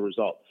increase as a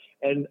result.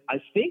 And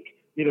I think,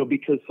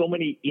 because so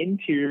many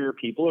interior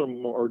people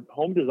or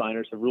home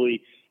designers have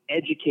really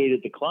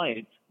educated the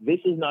client, this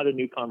is not a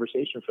new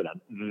conversation for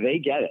them. They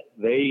get it.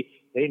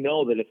 They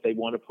know that if they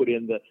want to put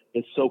in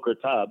the soaker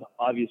tub,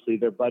 obviously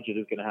their budget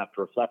is going to have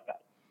to reflect that.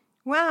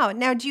 Wow.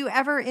 Now, do you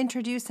ever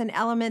introduce an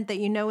element that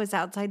is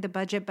outside the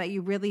budget, but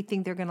you really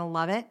think they're going to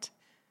love it?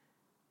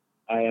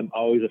 I am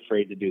always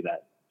afraid to do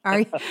that. Are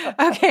you?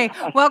 Okay.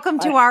 Welcome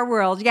to our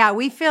world. Yeah,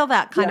 we feel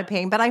that kind of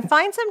pain. But I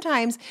find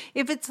sometimes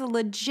if it's a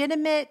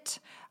legitimate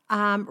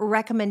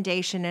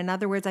recommendation, in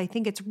other words, I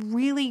think it's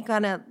really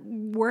going to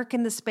work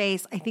in the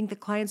space, I think the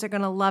clients are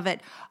going to love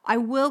it, I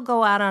will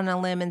go out on a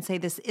limb and say,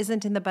 this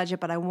isn't in the budget,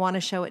 but I want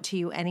to show it to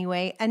you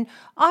anyway. And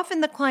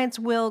often the clients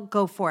will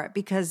go for it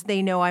because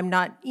they know I'm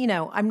not,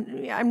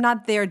 I'm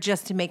not there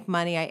just to make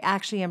money. I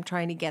actually am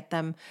trying to get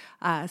them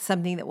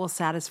something that will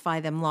satisfy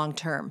them long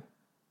term.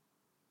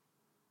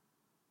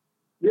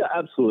 Yeah,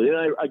 absolutely.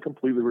 And I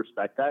completely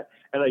respect that.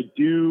 And I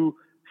do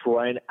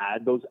try and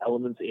add those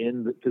elements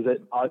in because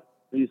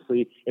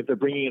obviously if they're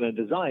bringing in a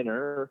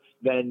designer,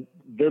 then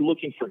they're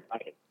looking for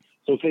guidance.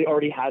 So if they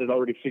already had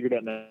it figured out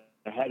in their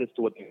head as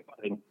to what they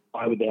want,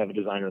 why would they have a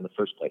designer in the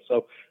first place?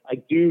 So I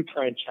do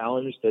try and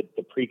challenge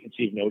the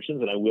preconceived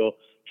notions, and I will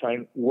try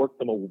and work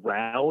them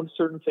around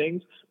certain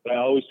things, but I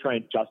always try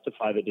and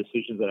justify the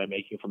decisions that I'm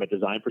making from a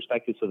design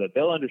perspective so that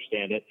they'll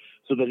understand it,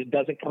 so that it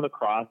doesn't come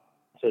across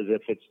as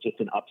if it's just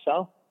an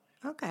upsell.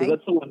 Okay. So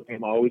that's the one thing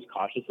I'm always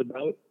cautious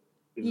about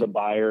is the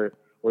buyer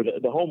or the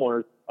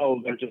homeowner,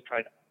 they're just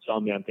trying to sell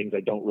me on things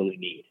I don't really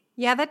need.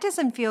 Yeah, that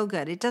doesn't feel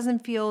good. It doesn't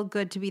feel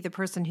good to be the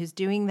person who's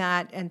doing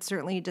that, and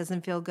certainly it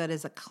doesn't feel good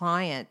as a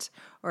client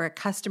or a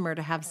customer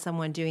to have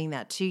someone doing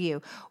that to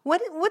you.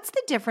 What's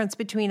the difference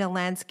between a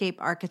landscape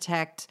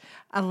architect,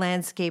 a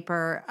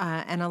landscaper,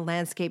 and a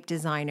landscape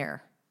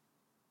designer?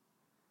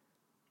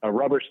 A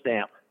rubber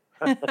stamp.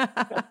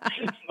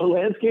 A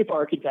landscape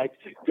architect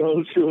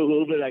goes through a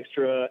little bit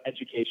extra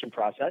education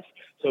process.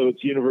 So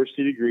it's a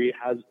university degree.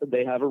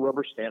 They have a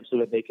rubber stamp so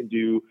that they can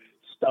do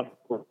stuff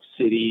for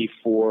city,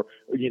 for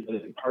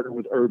partner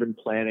with urban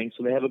planning.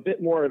 So they have a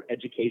bit more of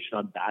education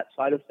on that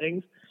side of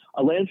things.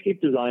 A landscape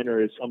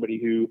designer is somebody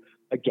who,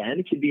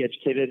 again, can be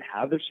educated,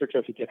 have their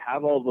certificate,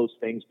 have all of those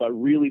things, but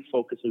really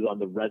focuses on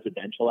the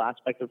residential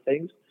aspect of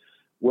things.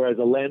 Whereas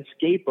a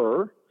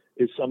landscaper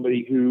is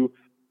somebody who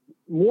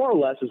more or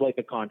less is like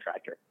a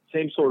contractor,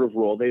 same sort of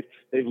role.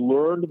 They've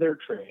learned their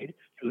trade,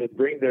 so they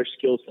bring their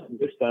skill set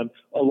with them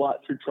a lot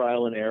through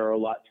trial and error, a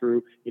lot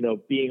through,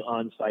 being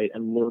on site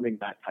and learning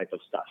that type of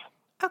stuff.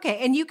 Okay,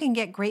 and you can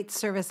get great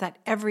service at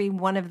every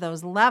one of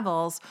those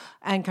levels,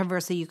 and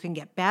conversely, you can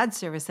get bad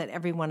service at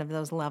every one of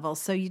those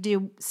levels. So you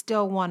do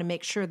still want to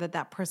make sure that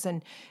that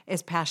person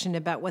is passionate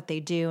about what they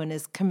do and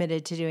is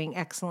committed to doing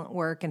excellent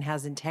work and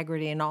has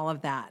integrity and all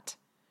of that.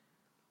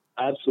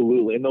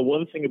 Absolutely. And the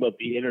one thing about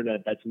the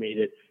internet that's made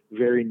it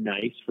very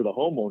nice for the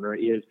homeowner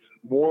is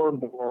more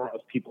and more of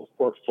people's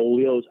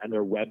portfolios and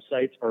their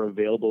websites are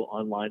available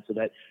online so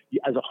that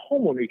as a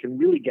homeowner, you can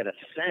really get a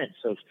sense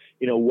of,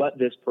 what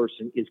this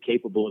person is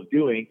capable of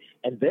doing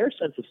and their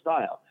sense of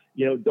style.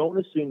 Don't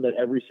assume that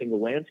every single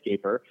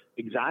landscaper,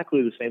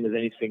 exactly the same as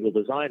any single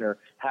designer,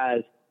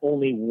 has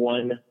only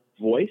one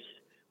voice.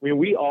 I mean,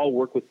 we all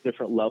work with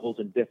different levels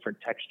and different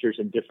textures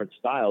and different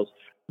styles.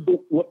 But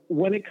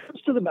when it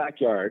comes to the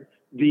backyard,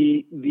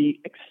 the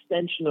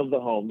extension of the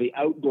home, the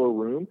outdoor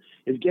room,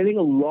 is getting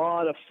a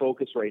lot of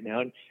focus right now.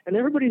 And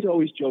everybody's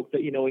always joked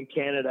that, in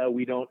Canada,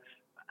 we don't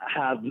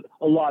have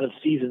a lot of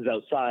seasons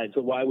outside.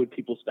 So why would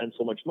people spend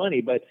so much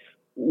money? But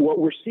what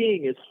we're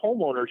seeing is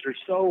homeowners are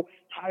so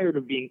tired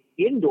of being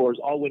indoors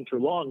all winter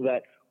long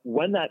that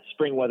when that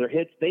spring weather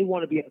hits, they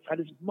want to be outside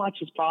as much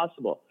as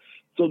possible.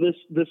 So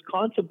this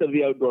concept of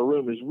the outdoor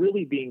room is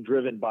really being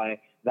driven by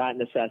that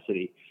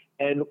necessity.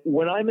 And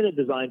when I'm in a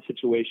design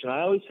situation,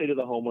 I always say to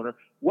the homeowner,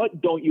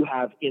 what don't you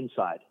have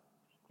inside?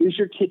 Is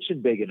your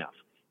kitchen big enough?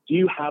 Do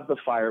you have the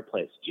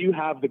fireplace? Do you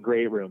have the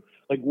gray room?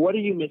 Like, what are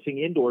you missing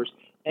indoors?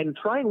 And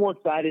try and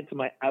work that into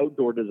my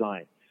outdoor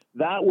design.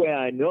 That way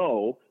I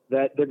know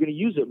that they're going to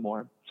use it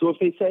more. So if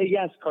they say,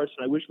 yes, Carson,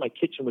 I wish my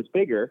kitchen was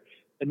bigger,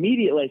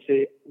 immediately I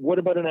say, what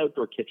about an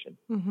outdoor kitchen?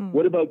 Mm-hmm.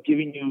 What about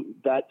giving you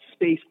that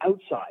space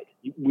outside?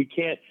 We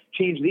can't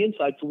change the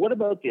inside, so what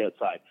about the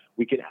outside?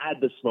 We can add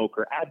the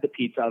smoker, add the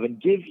pizza oven,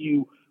 give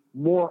you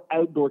more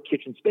outdoor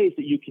kitchen space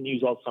that you can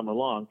use all summer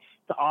long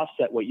to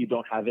offset what you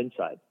don't have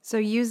inside. So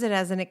use it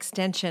as an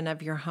extension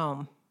of your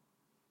home.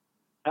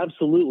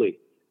 Absolutely.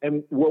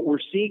 And what we're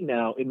seeing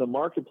now in the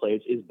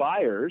marketplace is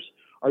buyers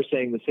are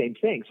saying the same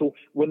thing. So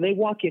when they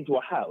walk into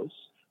a house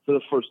for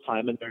the first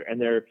time and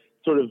they're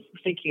sort of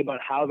thinking about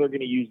how they're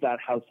going to use that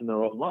house in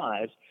their own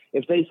lives,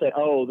 if they say,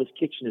 oh, this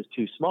kitchen is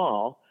too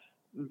small,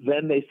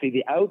 then they see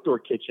the outdoor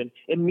kitchen,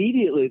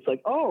 immediately it's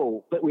like,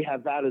 oh, but we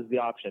have that as the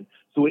option.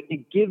 So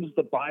it gives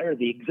the buyer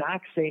the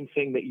exact same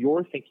thing that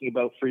you're thinking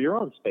about for your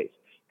own space,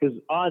 because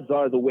odds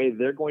are the way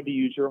they're going to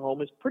use your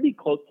home is pretty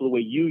close to the way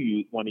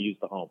you want to use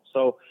the home.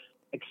 So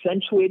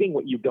accentuating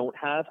what you don't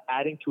have,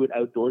 adding to it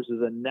outdoors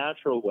is a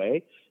natural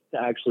way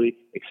to actually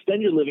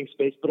extend your living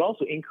space, but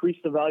also increase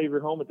the value of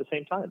your home at the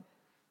same time.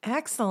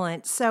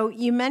 Excellent. So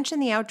you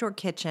mentioned the outdoor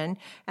kitchen,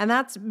 and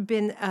that's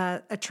been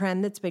a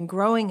trend that's been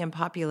growing in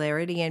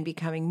popularity and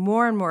becoming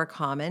more and more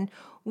common.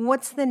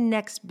 What's the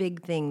next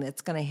big thing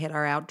that's going to hit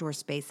our outdoor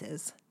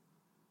spaces?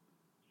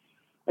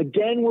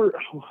 Again,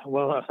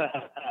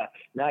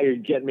 now you're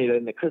getting me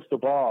in the crystal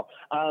ball.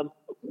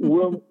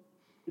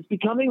 It's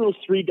becoming those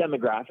three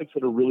demographics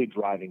that are really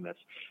driving this.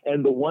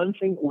 And the one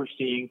thing we're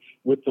seeing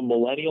with the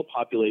millennial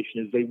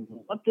population is they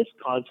want this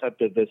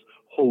concept of this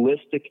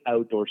holistic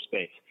outdoor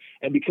space.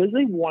 And because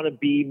they want to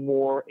be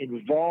more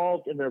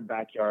involved in their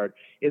backyard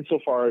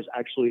insofar as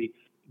actually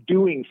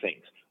doing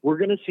things, we're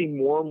going to see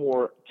more and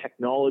more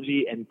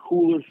technology and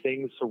cooler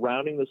things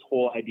surrounding this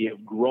whole idea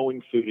of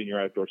growing food in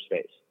your outdoor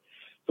space.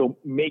 So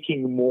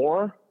making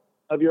more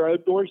of your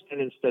outdoors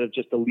and instead of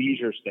just a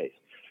leisure space.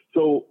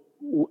 So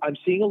I'm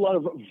seeing a lot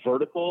of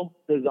vertical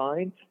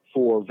design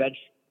for veg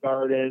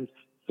gardens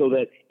so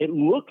that it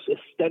looks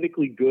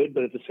aesthetically good,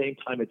 but at the same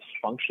time it's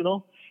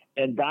functional.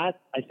 And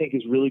that, I think,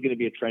 is really going to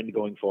be a trend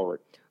going forward.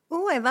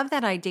 Oh, I love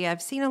that idea.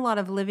 I've seen a lot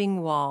of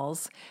living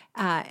walls,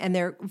 and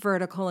they're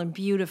vertical and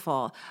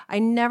beautiful. I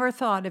never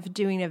thought of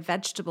doing a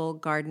vegetable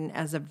garden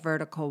as a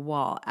vertical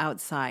wall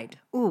outside.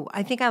 Ooh,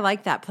 I think I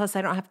like that. Plus,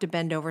 I don't have to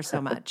bend over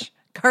so much.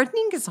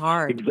 Gardening is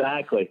hard.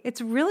 Exactly. It's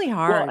really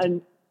hard. Well,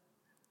 and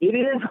it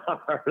is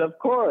hard, of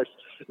course.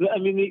 I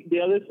mean, the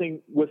other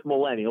thing with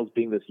millennials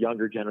being this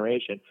younger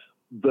generation,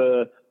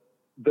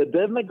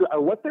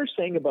 what they're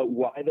saying about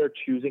why they're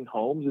choosing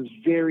homes is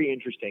very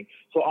interesting.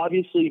 So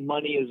obviously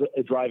money is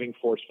a driving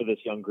force for this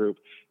young group.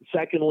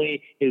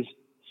 Secondly is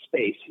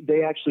space.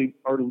 They actually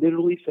are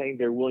literally saying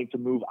they're willing to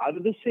move out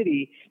of the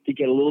city to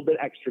get a little bit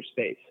extra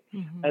space.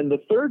 Mm-hmm. And the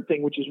third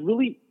thing, which is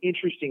really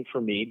interesting for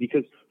me,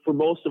 because for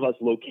most of us,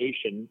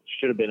 location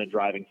should have been a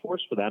driving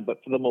force for them,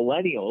 but for the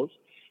millennials,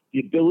 the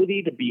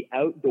ability to be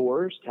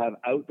outdoors, to have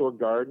outdoor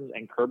gardens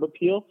and curb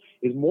appeal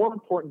is more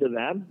important to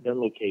them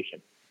than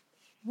location.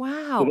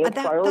 Wow, so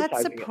that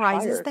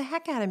surprises the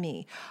heck out of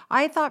me.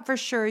 I thought for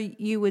sure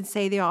you would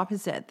say the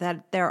opposite,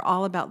 that they're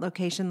all about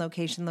location,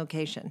 location,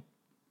 location.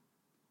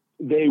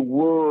 They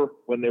were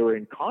when they were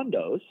in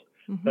condos,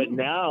 mm-hmm. but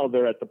now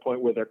they're at the point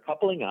where they're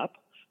coupling up,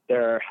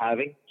 they're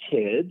having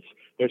kids,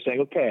 they're saying,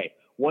 okay,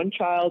 one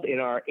child in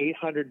our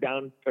 800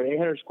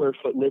 square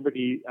foot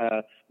Liberty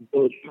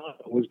Village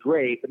condo was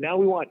great, but now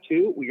we want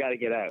two, we got to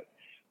get out.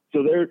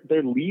 So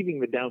they're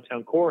leaving the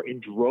downtown core in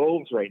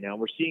droves right now.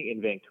 We're seeing it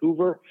in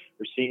Vancouver.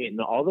 We're seeing it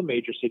in all the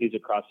major cities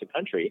across the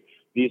country.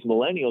 These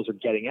millennials are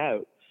getting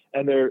out,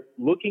 and they're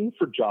looking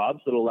for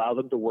jobs that allow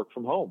them to work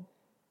from home.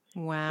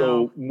 Wow.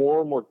 So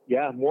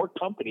more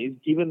companies,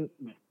 even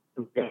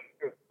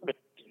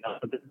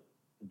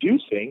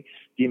reducing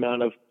the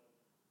amount of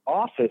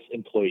office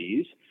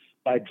employees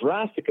by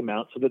drastic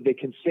amounts so that they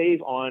can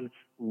save on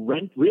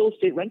real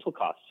estate rental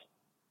costs.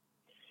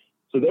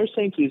 So they're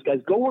saying to these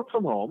guys, go work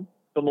from home.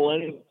 The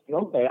millennials,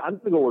 okay, I'm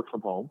going to go work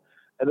from home.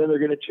 And then they're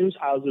going to choose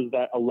houses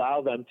that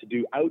allow them to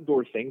do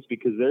outdoor things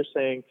because they're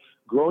saying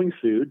growing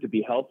food to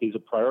be healthy is a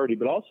priority,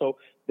 but also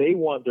they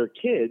want their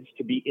kids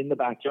to be in the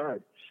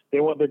backyard. They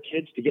want their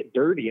kids to get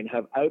dirty and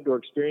have outdoor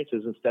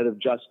experiences instead of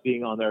just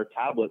being on their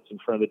tablets in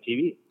front of the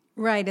TV.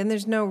 Right, and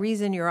there's no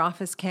reason your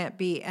office can't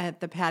be at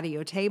the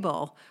patio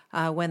table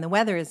when the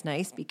weather is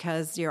nice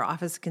because your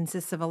office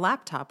consists of a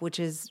laptop, which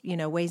is,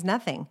 weighs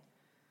nothing.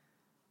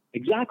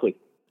 Exactly.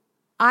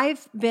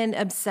 I've been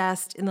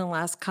obsessed in the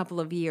last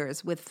couple of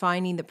years with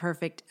finding the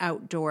perfect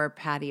outdoor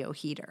patio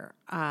heater.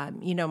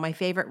 My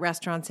favorite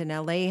restaurants in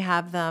LA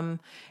have them,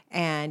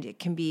 and it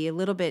can be a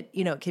little bit,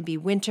 it can be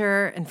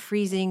winter and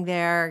freezing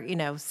there,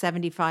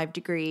 75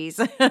 degrees,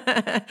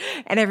 and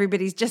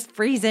everybody's just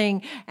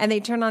freezing. And they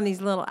turn on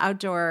these little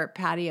outdoor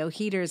patio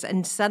heaters,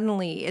 and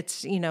suddenly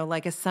it's,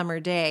 like a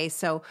summer day.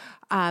 So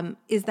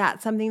is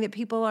that something that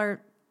people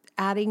are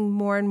adding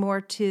more and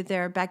more to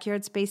their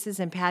backyard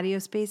spaces and patio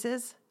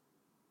spaces?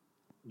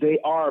 They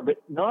are, but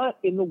not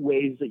in the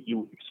ways that you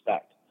would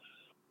expect.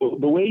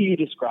 The way you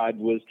described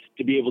was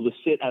to be able to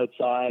sit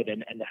outside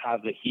and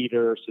have the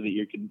heater so that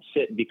you can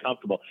sit and be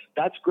comfortable.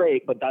 That's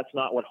great, but that's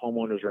not what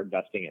homeowners are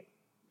investing in.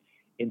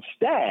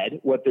 Instead,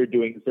 what they're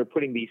doing is they're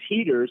putting these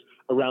heaters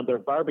around their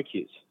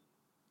barbecues.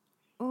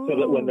 Ooh. So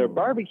that when they're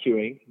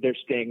barbecuing, they're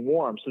staying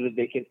warm so that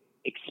they can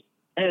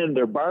expand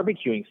their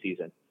barbecuing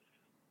season,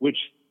 which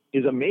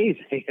is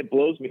amazing. It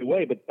blows me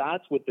away, but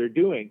that's what they're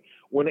doing.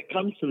 When it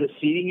comes to the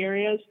seating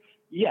areas,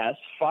 yes,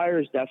 fire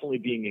is definitely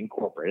being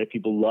incorporated.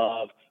 People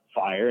love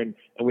fire, and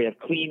we have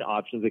clean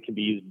options that can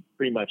be used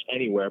pretty much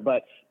anywhere.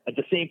 But at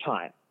the same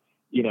time,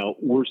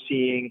 we're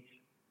seeing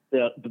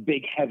the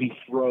big heavy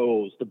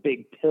throws, the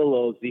big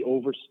pillows, the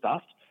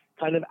overstuffed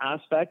kind of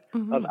aspect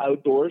of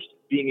outdoors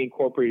being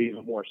incorporated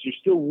even more. So you're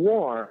still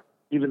warm,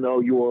 even though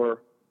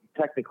you're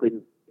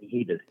technically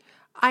heated.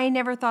 I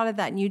never thought of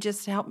that, and you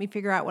just helped me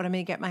figure out what I'm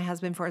going to get my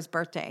husband for his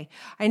birthday.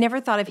 I never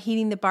thought of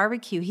heating the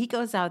barbecue. He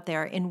goes out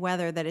there in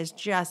weather that is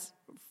just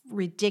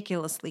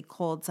ridiculously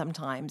cold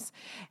sometimes.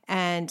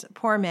 And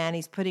poor man,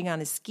 he's putting on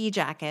his ski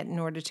jacket in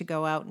order to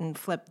go out and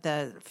flip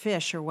the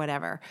fish or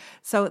whatever.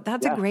 So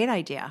that's a great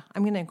idea.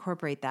 I'm going to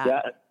incorporate that.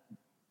 Yeah.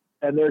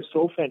 And they're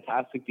so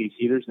fantastic, these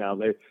heaters now.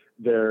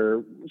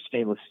 They're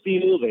stainless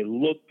steel. They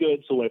look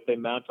good. So if they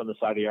mount on the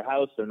side of your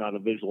house, they're not a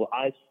visual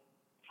eye.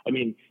 I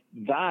mean,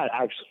 that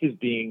actually is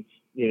being,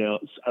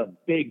 a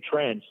big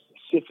trend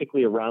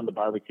specifically around the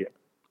barbecue.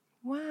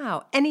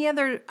 Wow. Any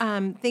other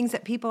things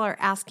that people are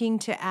asking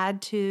to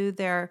add to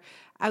their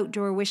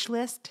outdoor wish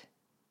list?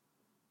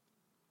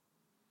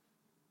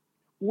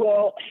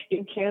 Well,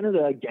 in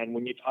Canada, again,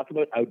 when you talk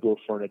about outdoor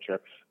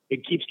furniture,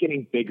 it keeps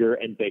getting bigger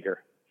and bigger.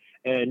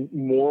 And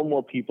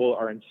more people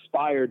are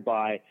inspired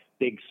by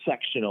big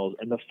sectionals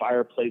and the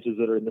fireplaces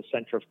that are in the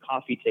center of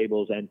coffee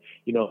tables and,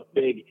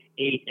 big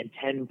 8 and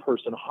 10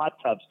 person hot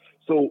tubs.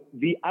 So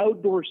the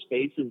outdoor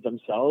spaces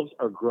themselves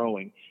are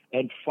growing.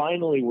 And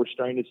finally, we're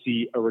starting to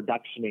see a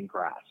reduction in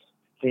grass.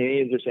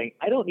 Canadians are saying,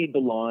 I don't need the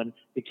lawn.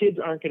 The kids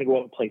aren't going to go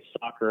out and play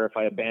soccer if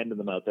I abandon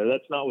them out there.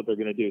 That's not what they're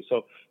going to do.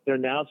 So they're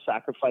now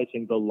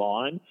sacrificing the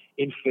lawn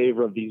in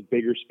favor of these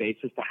bigger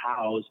spaces to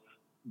house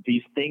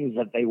these things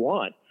that they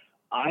want.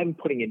 I'm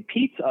putting in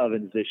pizza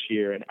ovens this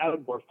year and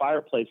outdoor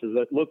fireplaces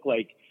that look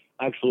like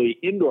actually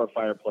indoor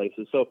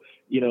fireplaces. So,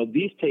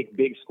 these take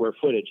big square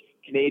footage.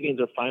 Canadians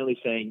are finally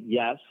saying,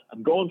 yes,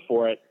 I'm going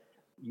for it.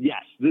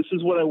 Yes, this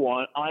is what I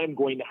want. I'm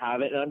going to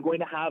have it, and I'm going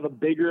to have a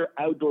bigger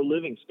outdoor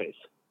living space.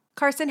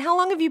 Carson, how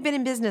long have you been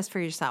in business for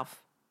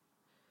yourself?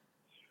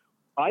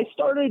 I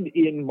started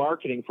in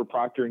marketing for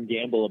Procter &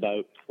 Gamble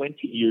about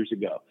 20 years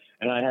ago,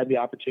 and I had the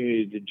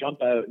opportunity to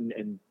jump out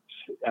and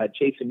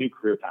chase a new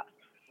career path.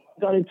 I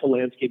got into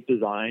landscape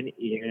design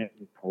in,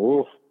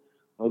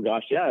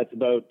 it's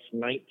about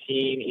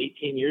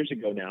 18 years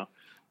ago now.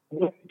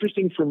 What's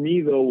interesting for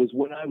me, though, was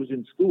when I was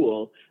in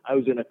school, I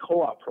was in a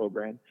co-op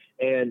program,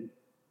 and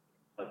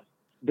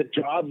the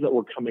jobs that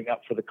were coming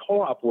up for the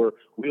co-op were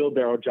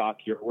wheelbarrow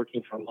jockey or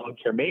working for a lawn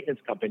care maintenance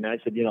company. And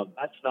I said,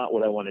 that's not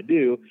what I want to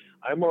do.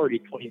 I'm already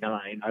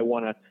 29. I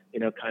want to,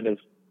 kind of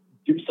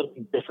do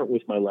something different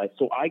with my life.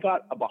 So I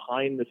got a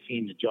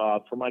behind-the-scenes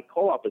job for my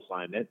co-op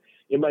assignment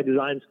in my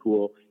design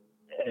school.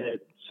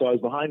 So I was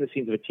behind the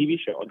scenes of a TV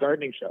show, a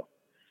gardening show.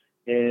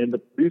 And the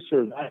producer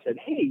of that said,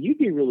 hey, you'd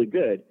be really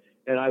good.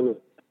 And I was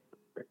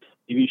a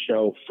TV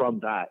show from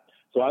that.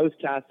 So I was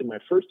cast in my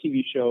first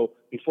TV show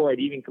before I'd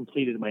even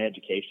completed my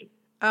education.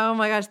 Oh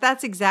my gosh,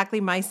 that's exactly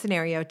my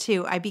scenario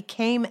too. I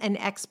became an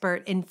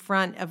expert in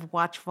front of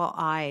watchful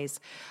eyes.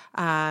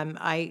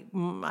 I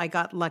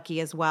got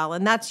lucky as well,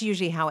 and that's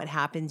usually how it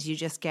happens. You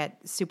just get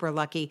super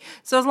lucky.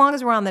 So as long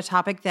as we're on the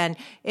topic, then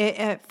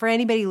for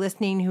anybody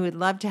listening who would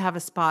love to have a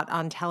spot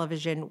on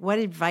television, what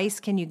advice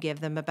can you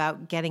give them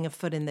about getting a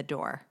foot in the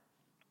door?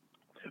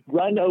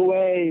 Run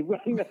away.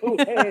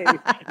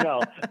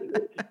 No,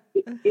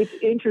 it's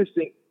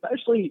interesting,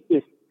 especially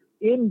if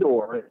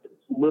indoor, it's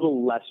a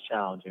little less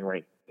challenging,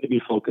 right? Maybe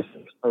focus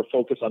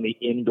on the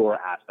indoor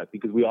aspect,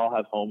 because we all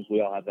have homes.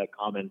 We all have that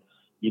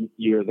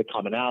the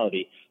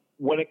commonality.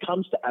 When it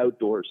comes to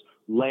outdoors,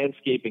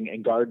 landscaping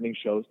and gardening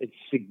shows, it's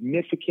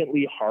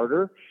significantly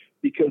harder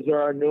because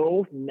there are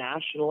no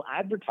national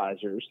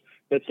advertisers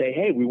that say,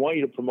 hey, we want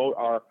you to promote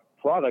our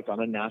product on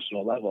a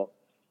national level.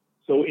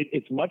 So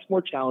it's much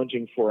more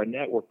challenging for a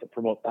network to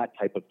promote that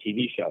type of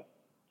TV show.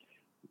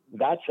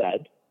 That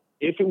said,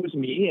 if it was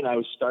me and I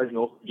was starting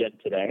over again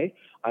today,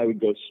 I would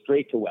go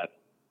straight to web.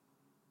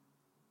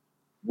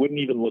 Wouldn't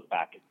even look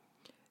back.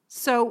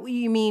 So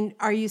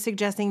are you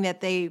suggesting that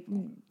they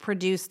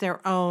produce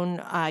their own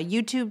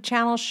YouTube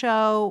channel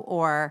show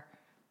or?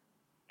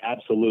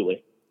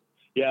 Absolutely.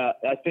 Yeah,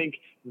 I think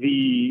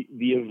the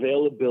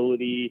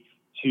availability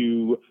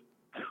to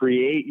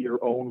create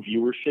your own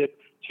viewership,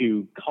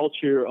 to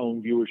culture your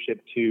own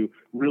viewership, to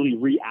really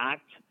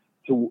react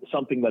to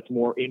something that's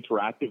more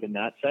interactive in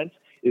that sense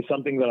is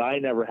something that I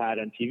never had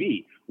on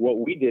TV. What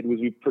we did was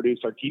we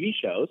produced our TV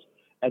shows,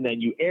 and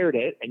then you aired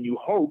it, and you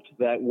hoped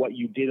that what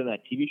you did on that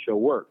TV show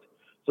worked.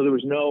 So there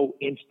was no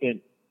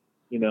instant,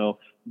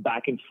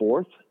 back and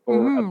forth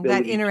or ability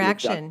that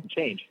interaction to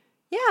change.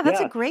 Yeah,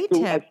 that's a great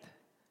tip.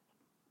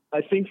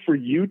 I think for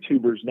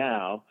YouTubers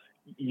now,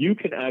 you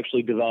can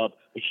actually develop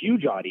a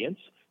huge audience.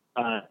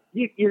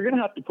 You're going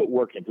to have to put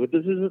work into it.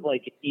 This isn't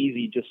like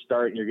easy, just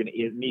start and you're going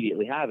to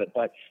immediately have it.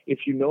 But if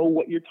you know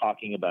what you're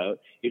talking about,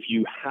 if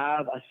you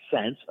have a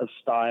sense of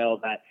style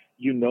that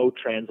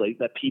translates,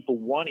 that people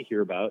want to hear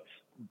about,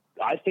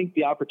 I think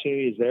the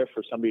opportunity is there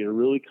for somebody to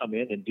really come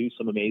in and do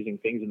some amazing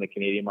things in the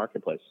Canadian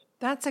marketplace.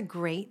 That's a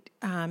great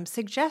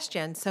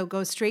suggestion. So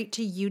go straight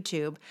to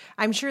YouTube.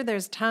 I'm sure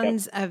there's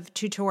tons of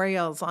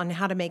tutorials on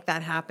how to make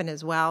that happen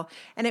as well.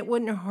 And it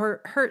wouldn't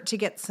hurt to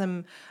get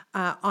some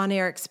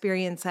on-air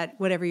experience at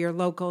whatever your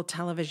local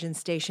television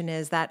station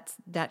is. That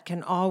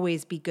can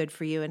always be good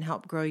for you and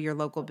help grow your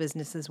local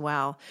business as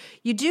well.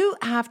 You do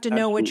have to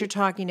know what you're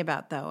talking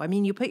about, though. I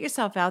mean, you put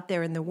yourself out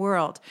there in the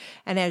world.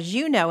 And as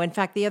you know, in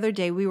fact, the other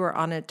day we were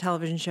on a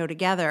television show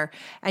together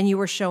and you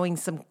were showing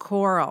some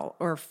coral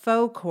or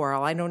faux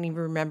coral. I don't even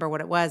remember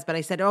what it was, but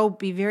I said,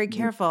 be very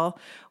careful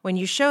when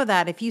you show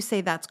that. If you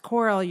say that's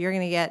coral, you're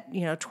going to get,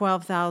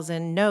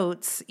 12,000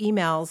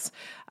 emails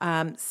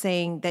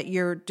saying that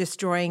you're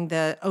destroying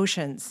the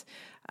oceans.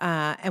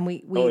 And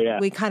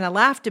we kind of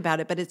laughed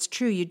about it, but it's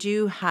true. You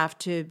do have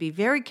to be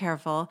very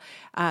careful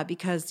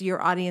because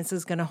your audience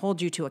is going to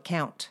hold you to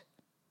account.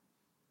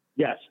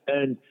 Yes.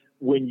 And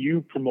when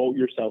you promote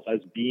yourself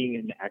as being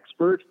an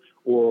expert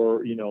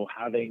or,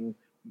 having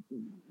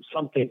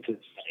something to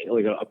say,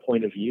 like a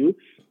point of view,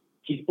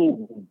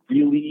 people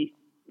really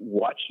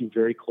watch you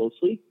very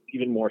closely,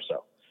 even more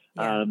so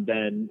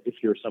than if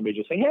you're somebody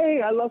just saying,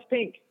 hey, I love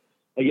pink.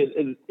 Like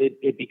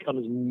it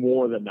becomes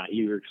more than that.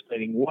 You're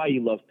explaining why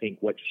you love pink,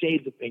 what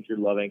shades of pink you're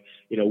loving,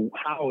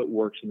 how it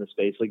works in the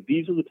space. Like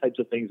these are the types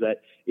of things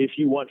that if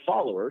you want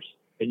followers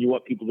and you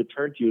want people to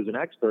turn to you as an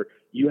expert,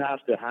 you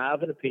have to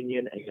have an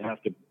opinion and you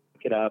have to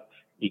back it up,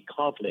 be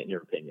confident in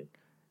your opinion.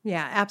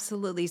 Yeah,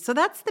 absolutely. So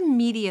that's the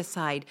media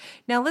side.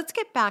 Now let's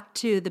get back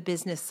to the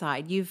business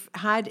side. You've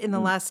had in the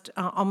last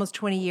almost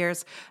 20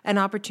 years an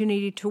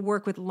opportunity to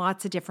work with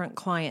lots of different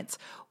clients.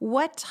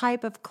 What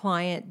type of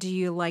client do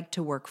you like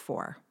to work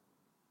for?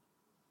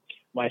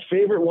 My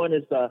favorite one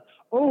is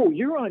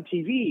you're on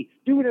TV.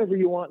 Do whatever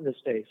you want in this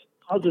space.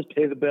 I'll just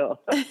pay the bill.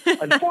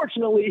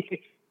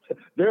 Unfortunately,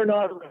 they're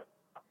not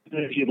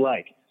as you'd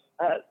like.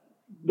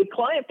 The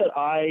client that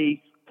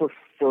I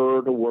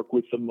prefer to work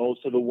with the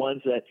most are the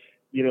ones that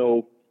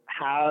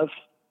have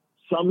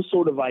some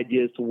sort of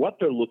idea as to what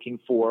they're looking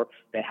for.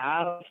 They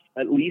have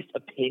at least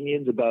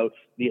opinions about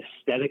the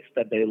aesthetics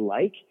that they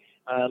like.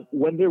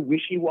 When they're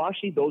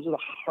wishy-washy, those are the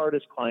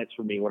hardest clients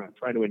for me when I'm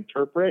trying to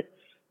interpret,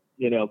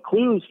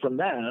 clues from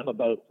them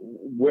about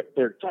what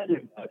they're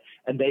excited about,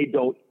 and they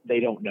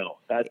don't know.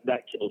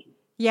 That kills me.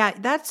 Yeah,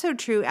 that's so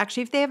true.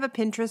 Actually, if they have a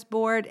Pinterest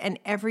board and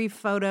every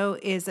photo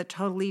is a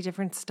totally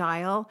different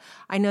style,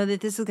 I know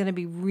that this is going to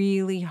be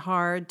really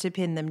hard to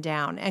pin them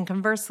down. And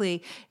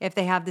conversely, if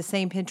they have the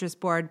same Pinterest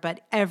board,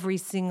 but every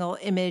single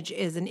image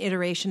is an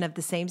iteration of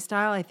the same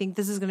style, I think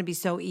this is going to be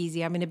so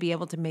easy. I'm going to be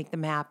able to make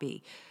them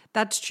happy.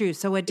 That's true.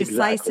 So a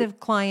decisive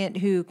client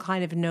who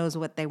kind of knows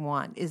what they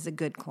want is a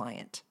good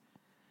client.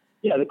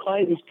 Yeah, the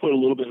client who's put a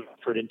little bit of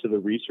effort into the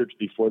research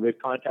before they've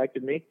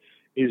contacted me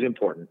is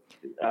important.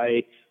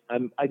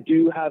 I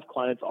do have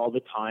clients all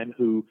the time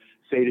who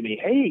say to me,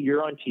 hey,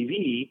 you're on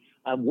TV.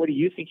 What do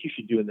you think you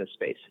should do in this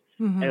space?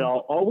 Mm-hmm. And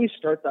I'll always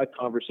start that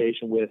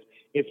conversation with,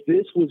 if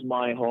this was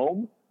my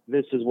home,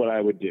 this is what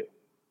I would do.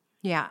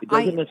 Yeah, it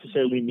doesn't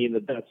necessarily mean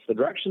that that's the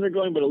direction they're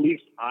going, but at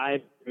least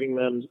I'm giving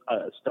them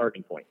a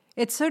starting point.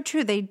 It's so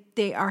true.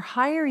 They are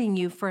hiring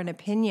you for an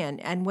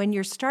opinion. And when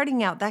you're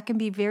starting out, that can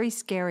be very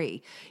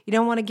scary. You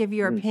don't want to give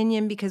your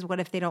opinion because what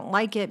if they don't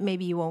like it?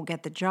 Maybe you won't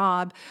get the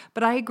job.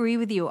 But I agree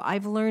with you.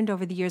 I've learned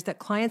over the years that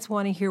clients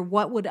want to hear,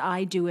 what would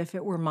I do if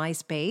it were my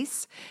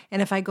space?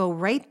 And if I go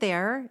right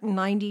there,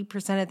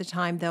 90% of the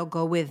time they'll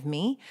go with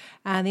me.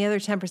 And the other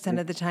 10%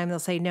 of the time they'll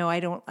say, no, I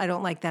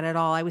don't like that at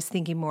all. I was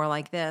thinking more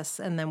like this.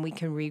 And then we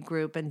can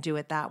regroup and do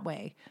it that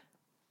way.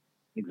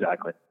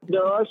 Exactly.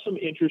 There are some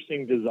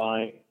interesting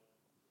design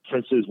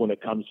differences when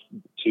it comes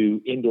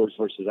to indoors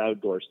versus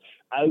outdoors.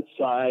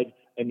 Outside,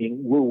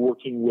 we're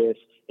working with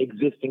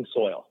existing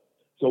soil.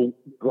 So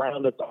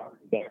ground that's already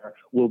there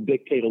will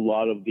dictate a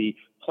lot of the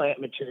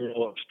plant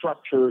material or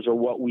structures or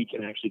what we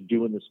can actually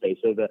do in the space,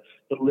 so the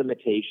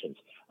limitations.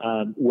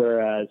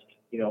 Whereas,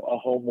 a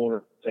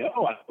homeowner say,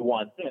 I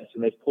want this,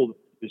 and they've pulled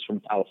this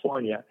from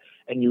California,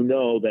 and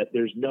that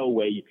there's no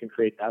way you can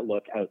create that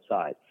look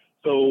outside.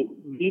 So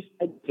these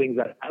types of things,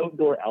 that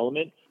outdoor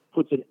element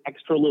puts an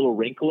extra little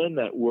wrinkle in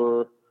that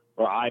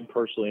I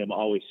personally am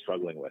always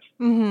struggling with.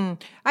 Mm-hmm.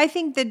 I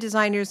think the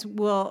designers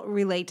will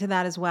relate to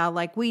that as well.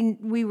 Like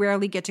we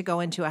rarely get to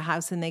go into a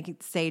house and they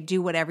can say,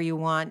 do whatever you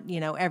want,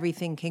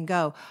 everything can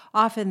go.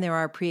 Often there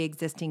are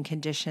pre-existing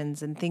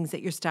conditions and things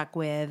that you're stuck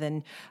with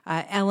and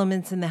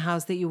elements in the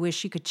house that you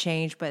wish you could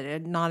change, but are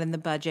not in the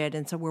budget.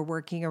 And so we're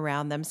working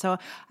around them. So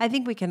I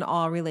think we can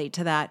all relate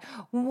to that.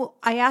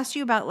 I asked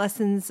you about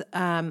lessons.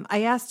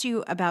 I asked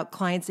you about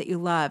clients that you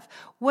love.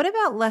 What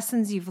about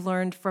lessons you've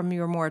learned from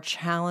your more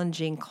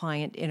challenging client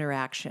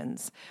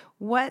interactions?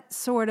 What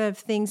sort of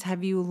things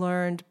have you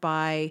learned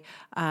by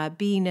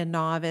being a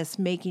novice,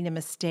 making a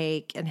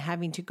mistake, and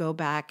having to go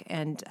back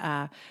and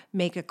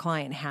make a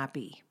client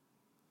happy?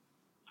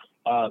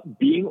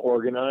 Being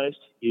organized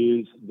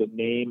is the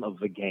name of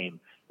the game.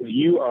 If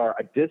you are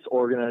a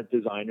disorganized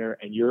designer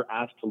and you're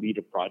asked to lead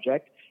a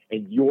project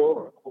and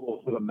you're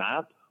over the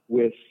map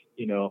with,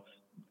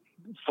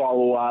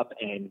 follow up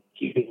and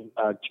keeping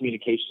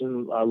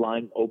communication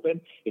lines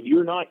open, if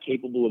you're not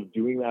capable of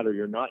doing that, or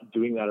you're not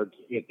doing that or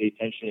giving it the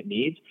attention it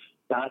needs,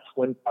 that's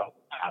when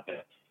problems happen.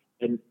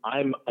 And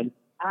I'm an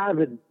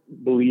avid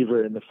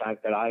believer in the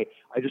fact that I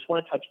just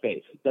want to touch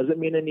base. It doesn't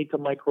mean I need to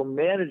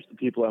micromanage the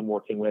people I'm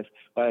working with,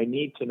 but I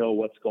need to know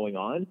what's going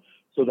on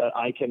so that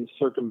I can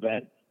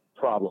circumvent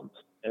problems.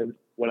 And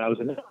when I was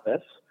in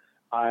this,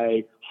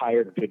 I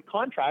hired good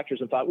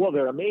contractors and thought, well,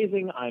 they're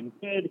amazing. I'm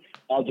good.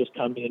 I'll just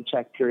come in and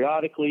check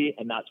periodically.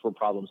 And that's where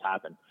problems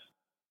happen.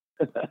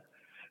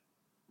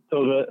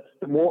 So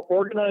the more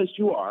organized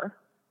you are,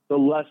 the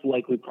less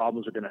likely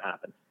problems are going to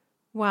happen.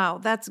 Wow,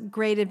 that's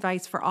great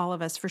advice for all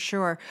of us, for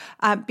sure.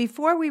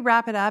 Before we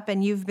wrap it up,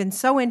 and you've been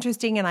so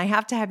interesting, and I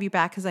have to have you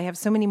back because I have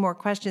so many more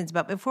questions,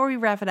 but before we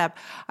wrap it up,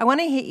 I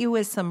want to hit you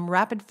with some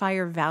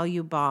rapid-fire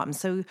value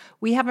bombs. So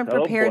we haven't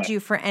prepared you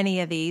for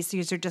any of these.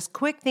 These are just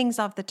quick things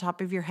off the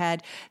top of your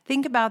head.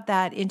 Think about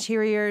that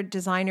interior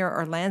designer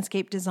or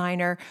landscape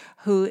designer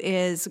who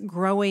is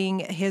growing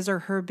his or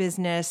her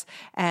business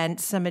and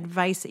some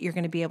advice that you're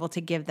going to be able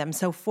to give them.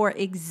 So for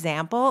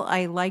example,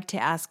 I like to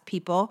ask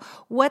people,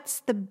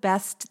 what's the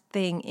best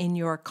thing in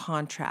your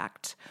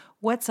contract?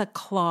 What's a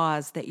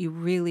clause that you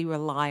really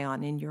rely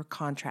on in your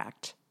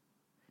contract?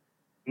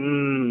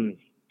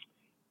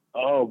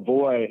 Oh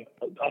boy.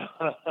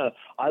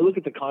 I look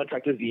at the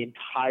contract as the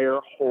entire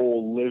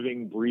whole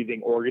living,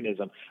 breathing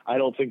organism. I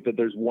don't think that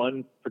there's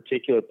one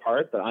particular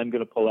part that I'm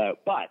going to pull out,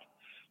 but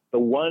the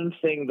one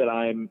thing that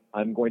I'm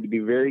going to be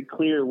very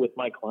clear with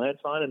my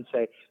clients on and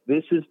say,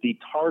 this is the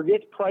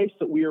target price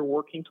that we are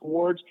working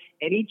towards.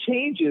 Any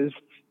changes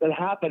that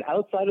happen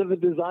outside of the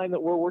design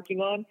that we're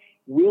working on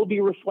will be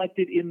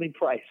reflected in the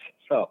price.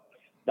 So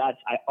I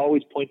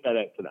always point that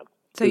out to them.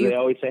 So they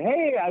always say,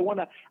 hey, I want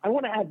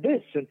to add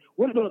this. And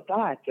what about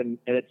that? And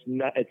it's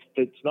not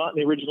in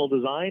the original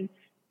design.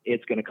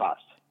 It's going to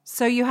cost.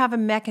 So you have a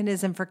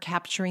mechanism for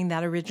capturing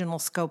that original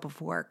scope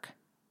of work.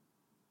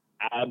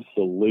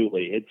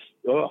 Absolutely.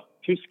 It's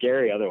too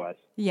scary otherwise.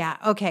 Yeah.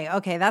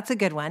 Okay. That's a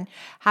good one.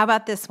 How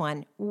about this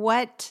one?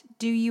 What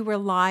do you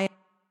rely on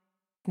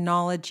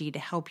technology to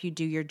help you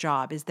do your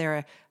job? Is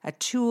there a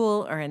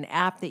tool or an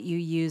app that you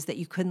use that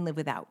you couldn't live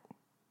without?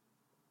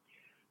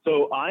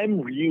 So I'm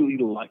really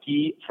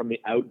lucky from the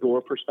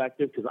outdoor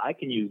perspective because I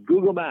can use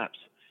Google Maps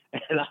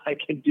and I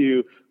can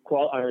do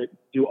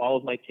all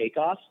of my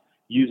takeoffs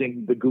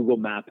using the Google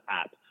Map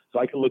app. So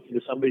I can look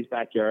into somebody's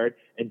backyard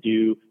and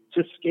do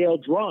to scale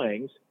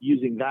drawings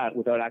using that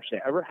without actually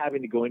ever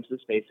having to go into the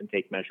space and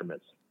take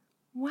measurements.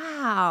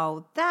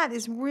 Wow, that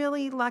is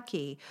really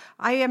lucky.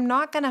 I am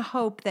not going to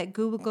hope that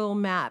Google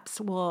Maps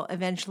will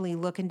eventually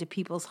look into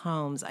people's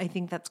homes. I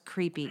think that's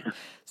creepy.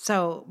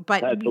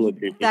 But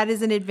that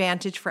is an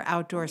advantage for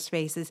outdoor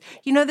spaces.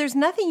 There's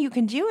nothing you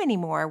can do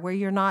anymore where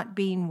you're not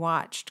being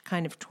watched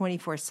kind of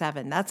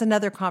 24/7. That's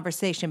another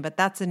conversation, but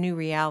that's a new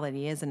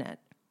reality, isn't it?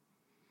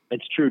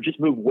 It's true. Just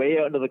move way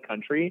out into the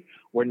country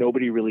where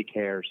nobody really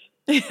cares.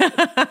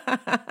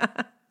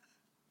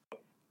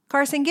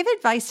 Carson, give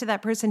advice to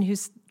that person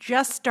who's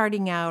just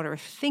starting out or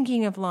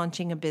thinking of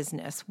launching a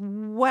business.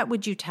 What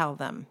would you tell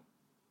them?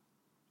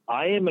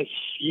 I am a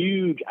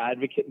huge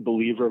advocate and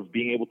believer of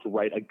being able to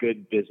write a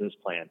good business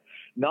plan,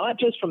 not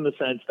just from the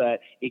sense that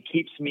it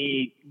keeps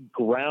me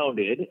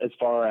grounded as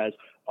far as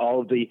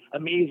all of the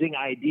amazing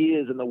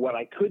ideas and what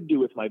I could do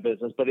with my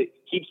business, but it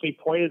keeps me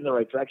pointed in the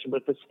right direction.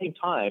 But at the same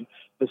time,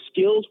 the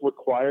skills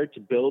required to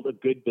build a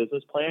good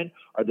business plan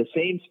are the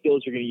same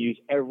skills you're going to use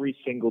every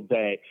single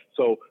day.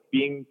 So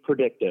being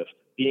predictive,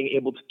 being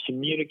able to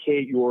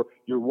communicate your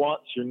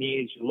wants, your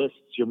needs, your lists,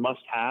 your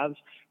must-haves,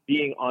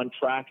 being on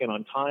track and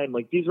on time.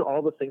 These are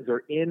all the things that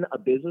are in a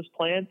business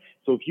plan.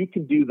 So if you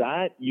can do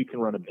that, you can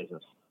run a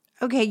business.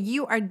 Okay,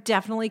 you are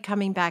definitely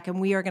coming back,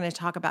 and we are going to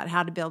talk about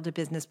how to build a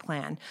business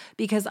plan,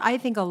 because I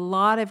think a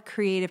lot of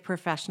creative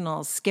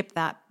professionals skip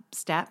that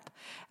step,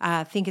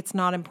 think it's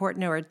not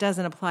important or it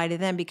doesn't apply to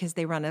them because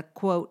they run a,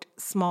 quote,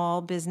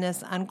 small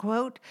business,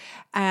 unquote.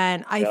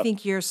 And I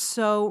think you're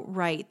so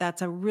right.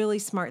 That's a really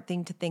smart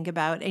thing to think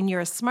about. And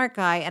you're a smart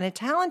guy and a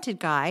talented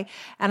guy.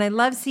 And I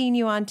love seeing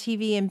you on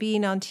TV and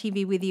being on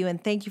TV with you.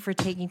 And thank you for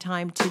taking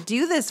time to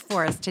do this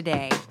for us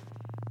today.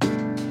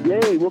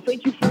 Yay. Well,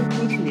 thank you for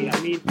including me. I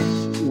mean,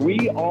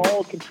 we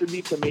all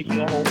contribute to making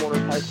a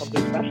homeowner's house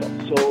something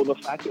special. So the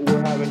fact that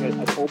we're having an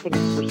open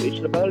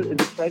conversation about it is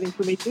exciting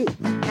for me too.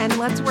 And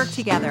let's work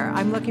together.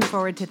 I'm looking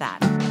forward to that.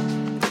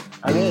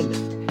 I'm in.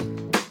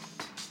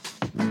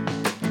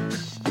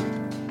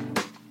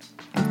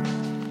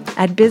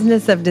 At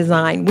Business of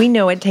Design, we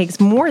know it takes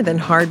more than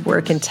hard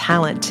work and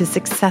talent to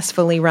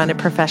successfully run a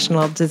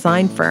professional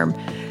design firm.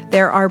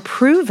 There are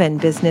proven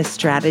business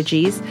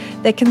strategies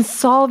that can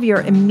solve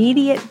your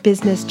immediate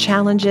business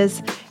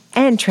challenges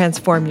and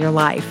transform your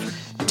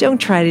life. Don't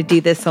try to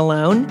do this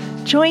alone.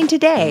 Join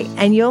today,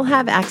 and you'll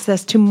have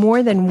access to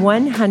more than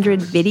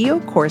 100 video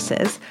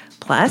courses,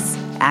 plus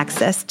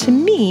access to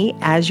me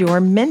as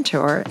your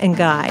mentor and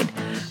guide.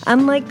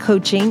 Unlike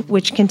coaching,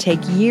 which can take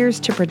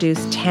years to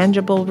produce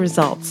tangible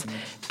results,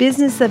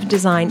 Business of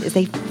Design is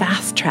a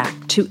fast track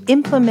to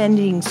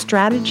implementing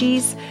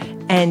strategies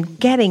and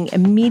getting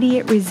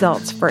immediate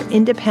results for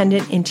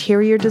independent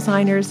interior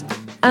designers.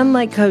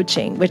 Unlike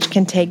coaching, which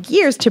can take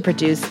years to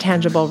produce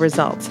tangible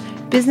results,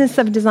 Business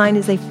of Design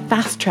is a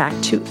fast track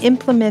to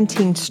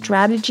implementing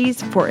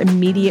strategies for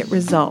immediate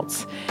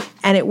results.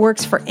 And it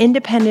works for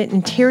independent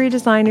interior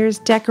designers,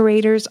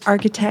 decorators,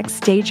 architects,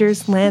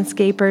 stagers,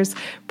 landscapers,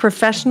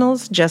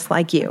 professionals just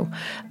like you.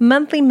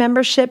 Monthly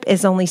membership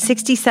is only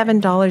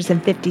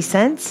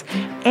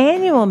 $67.50.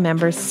 Annual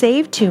members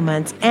save 2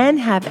 months and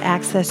have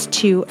access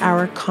to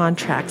our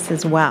contracts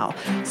as well.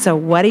 So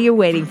what are you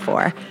waiting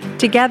for?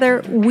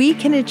 Together, we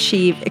can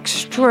achieve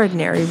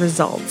extraordinary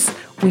results.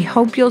 We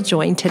hope you'll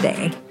join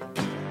today.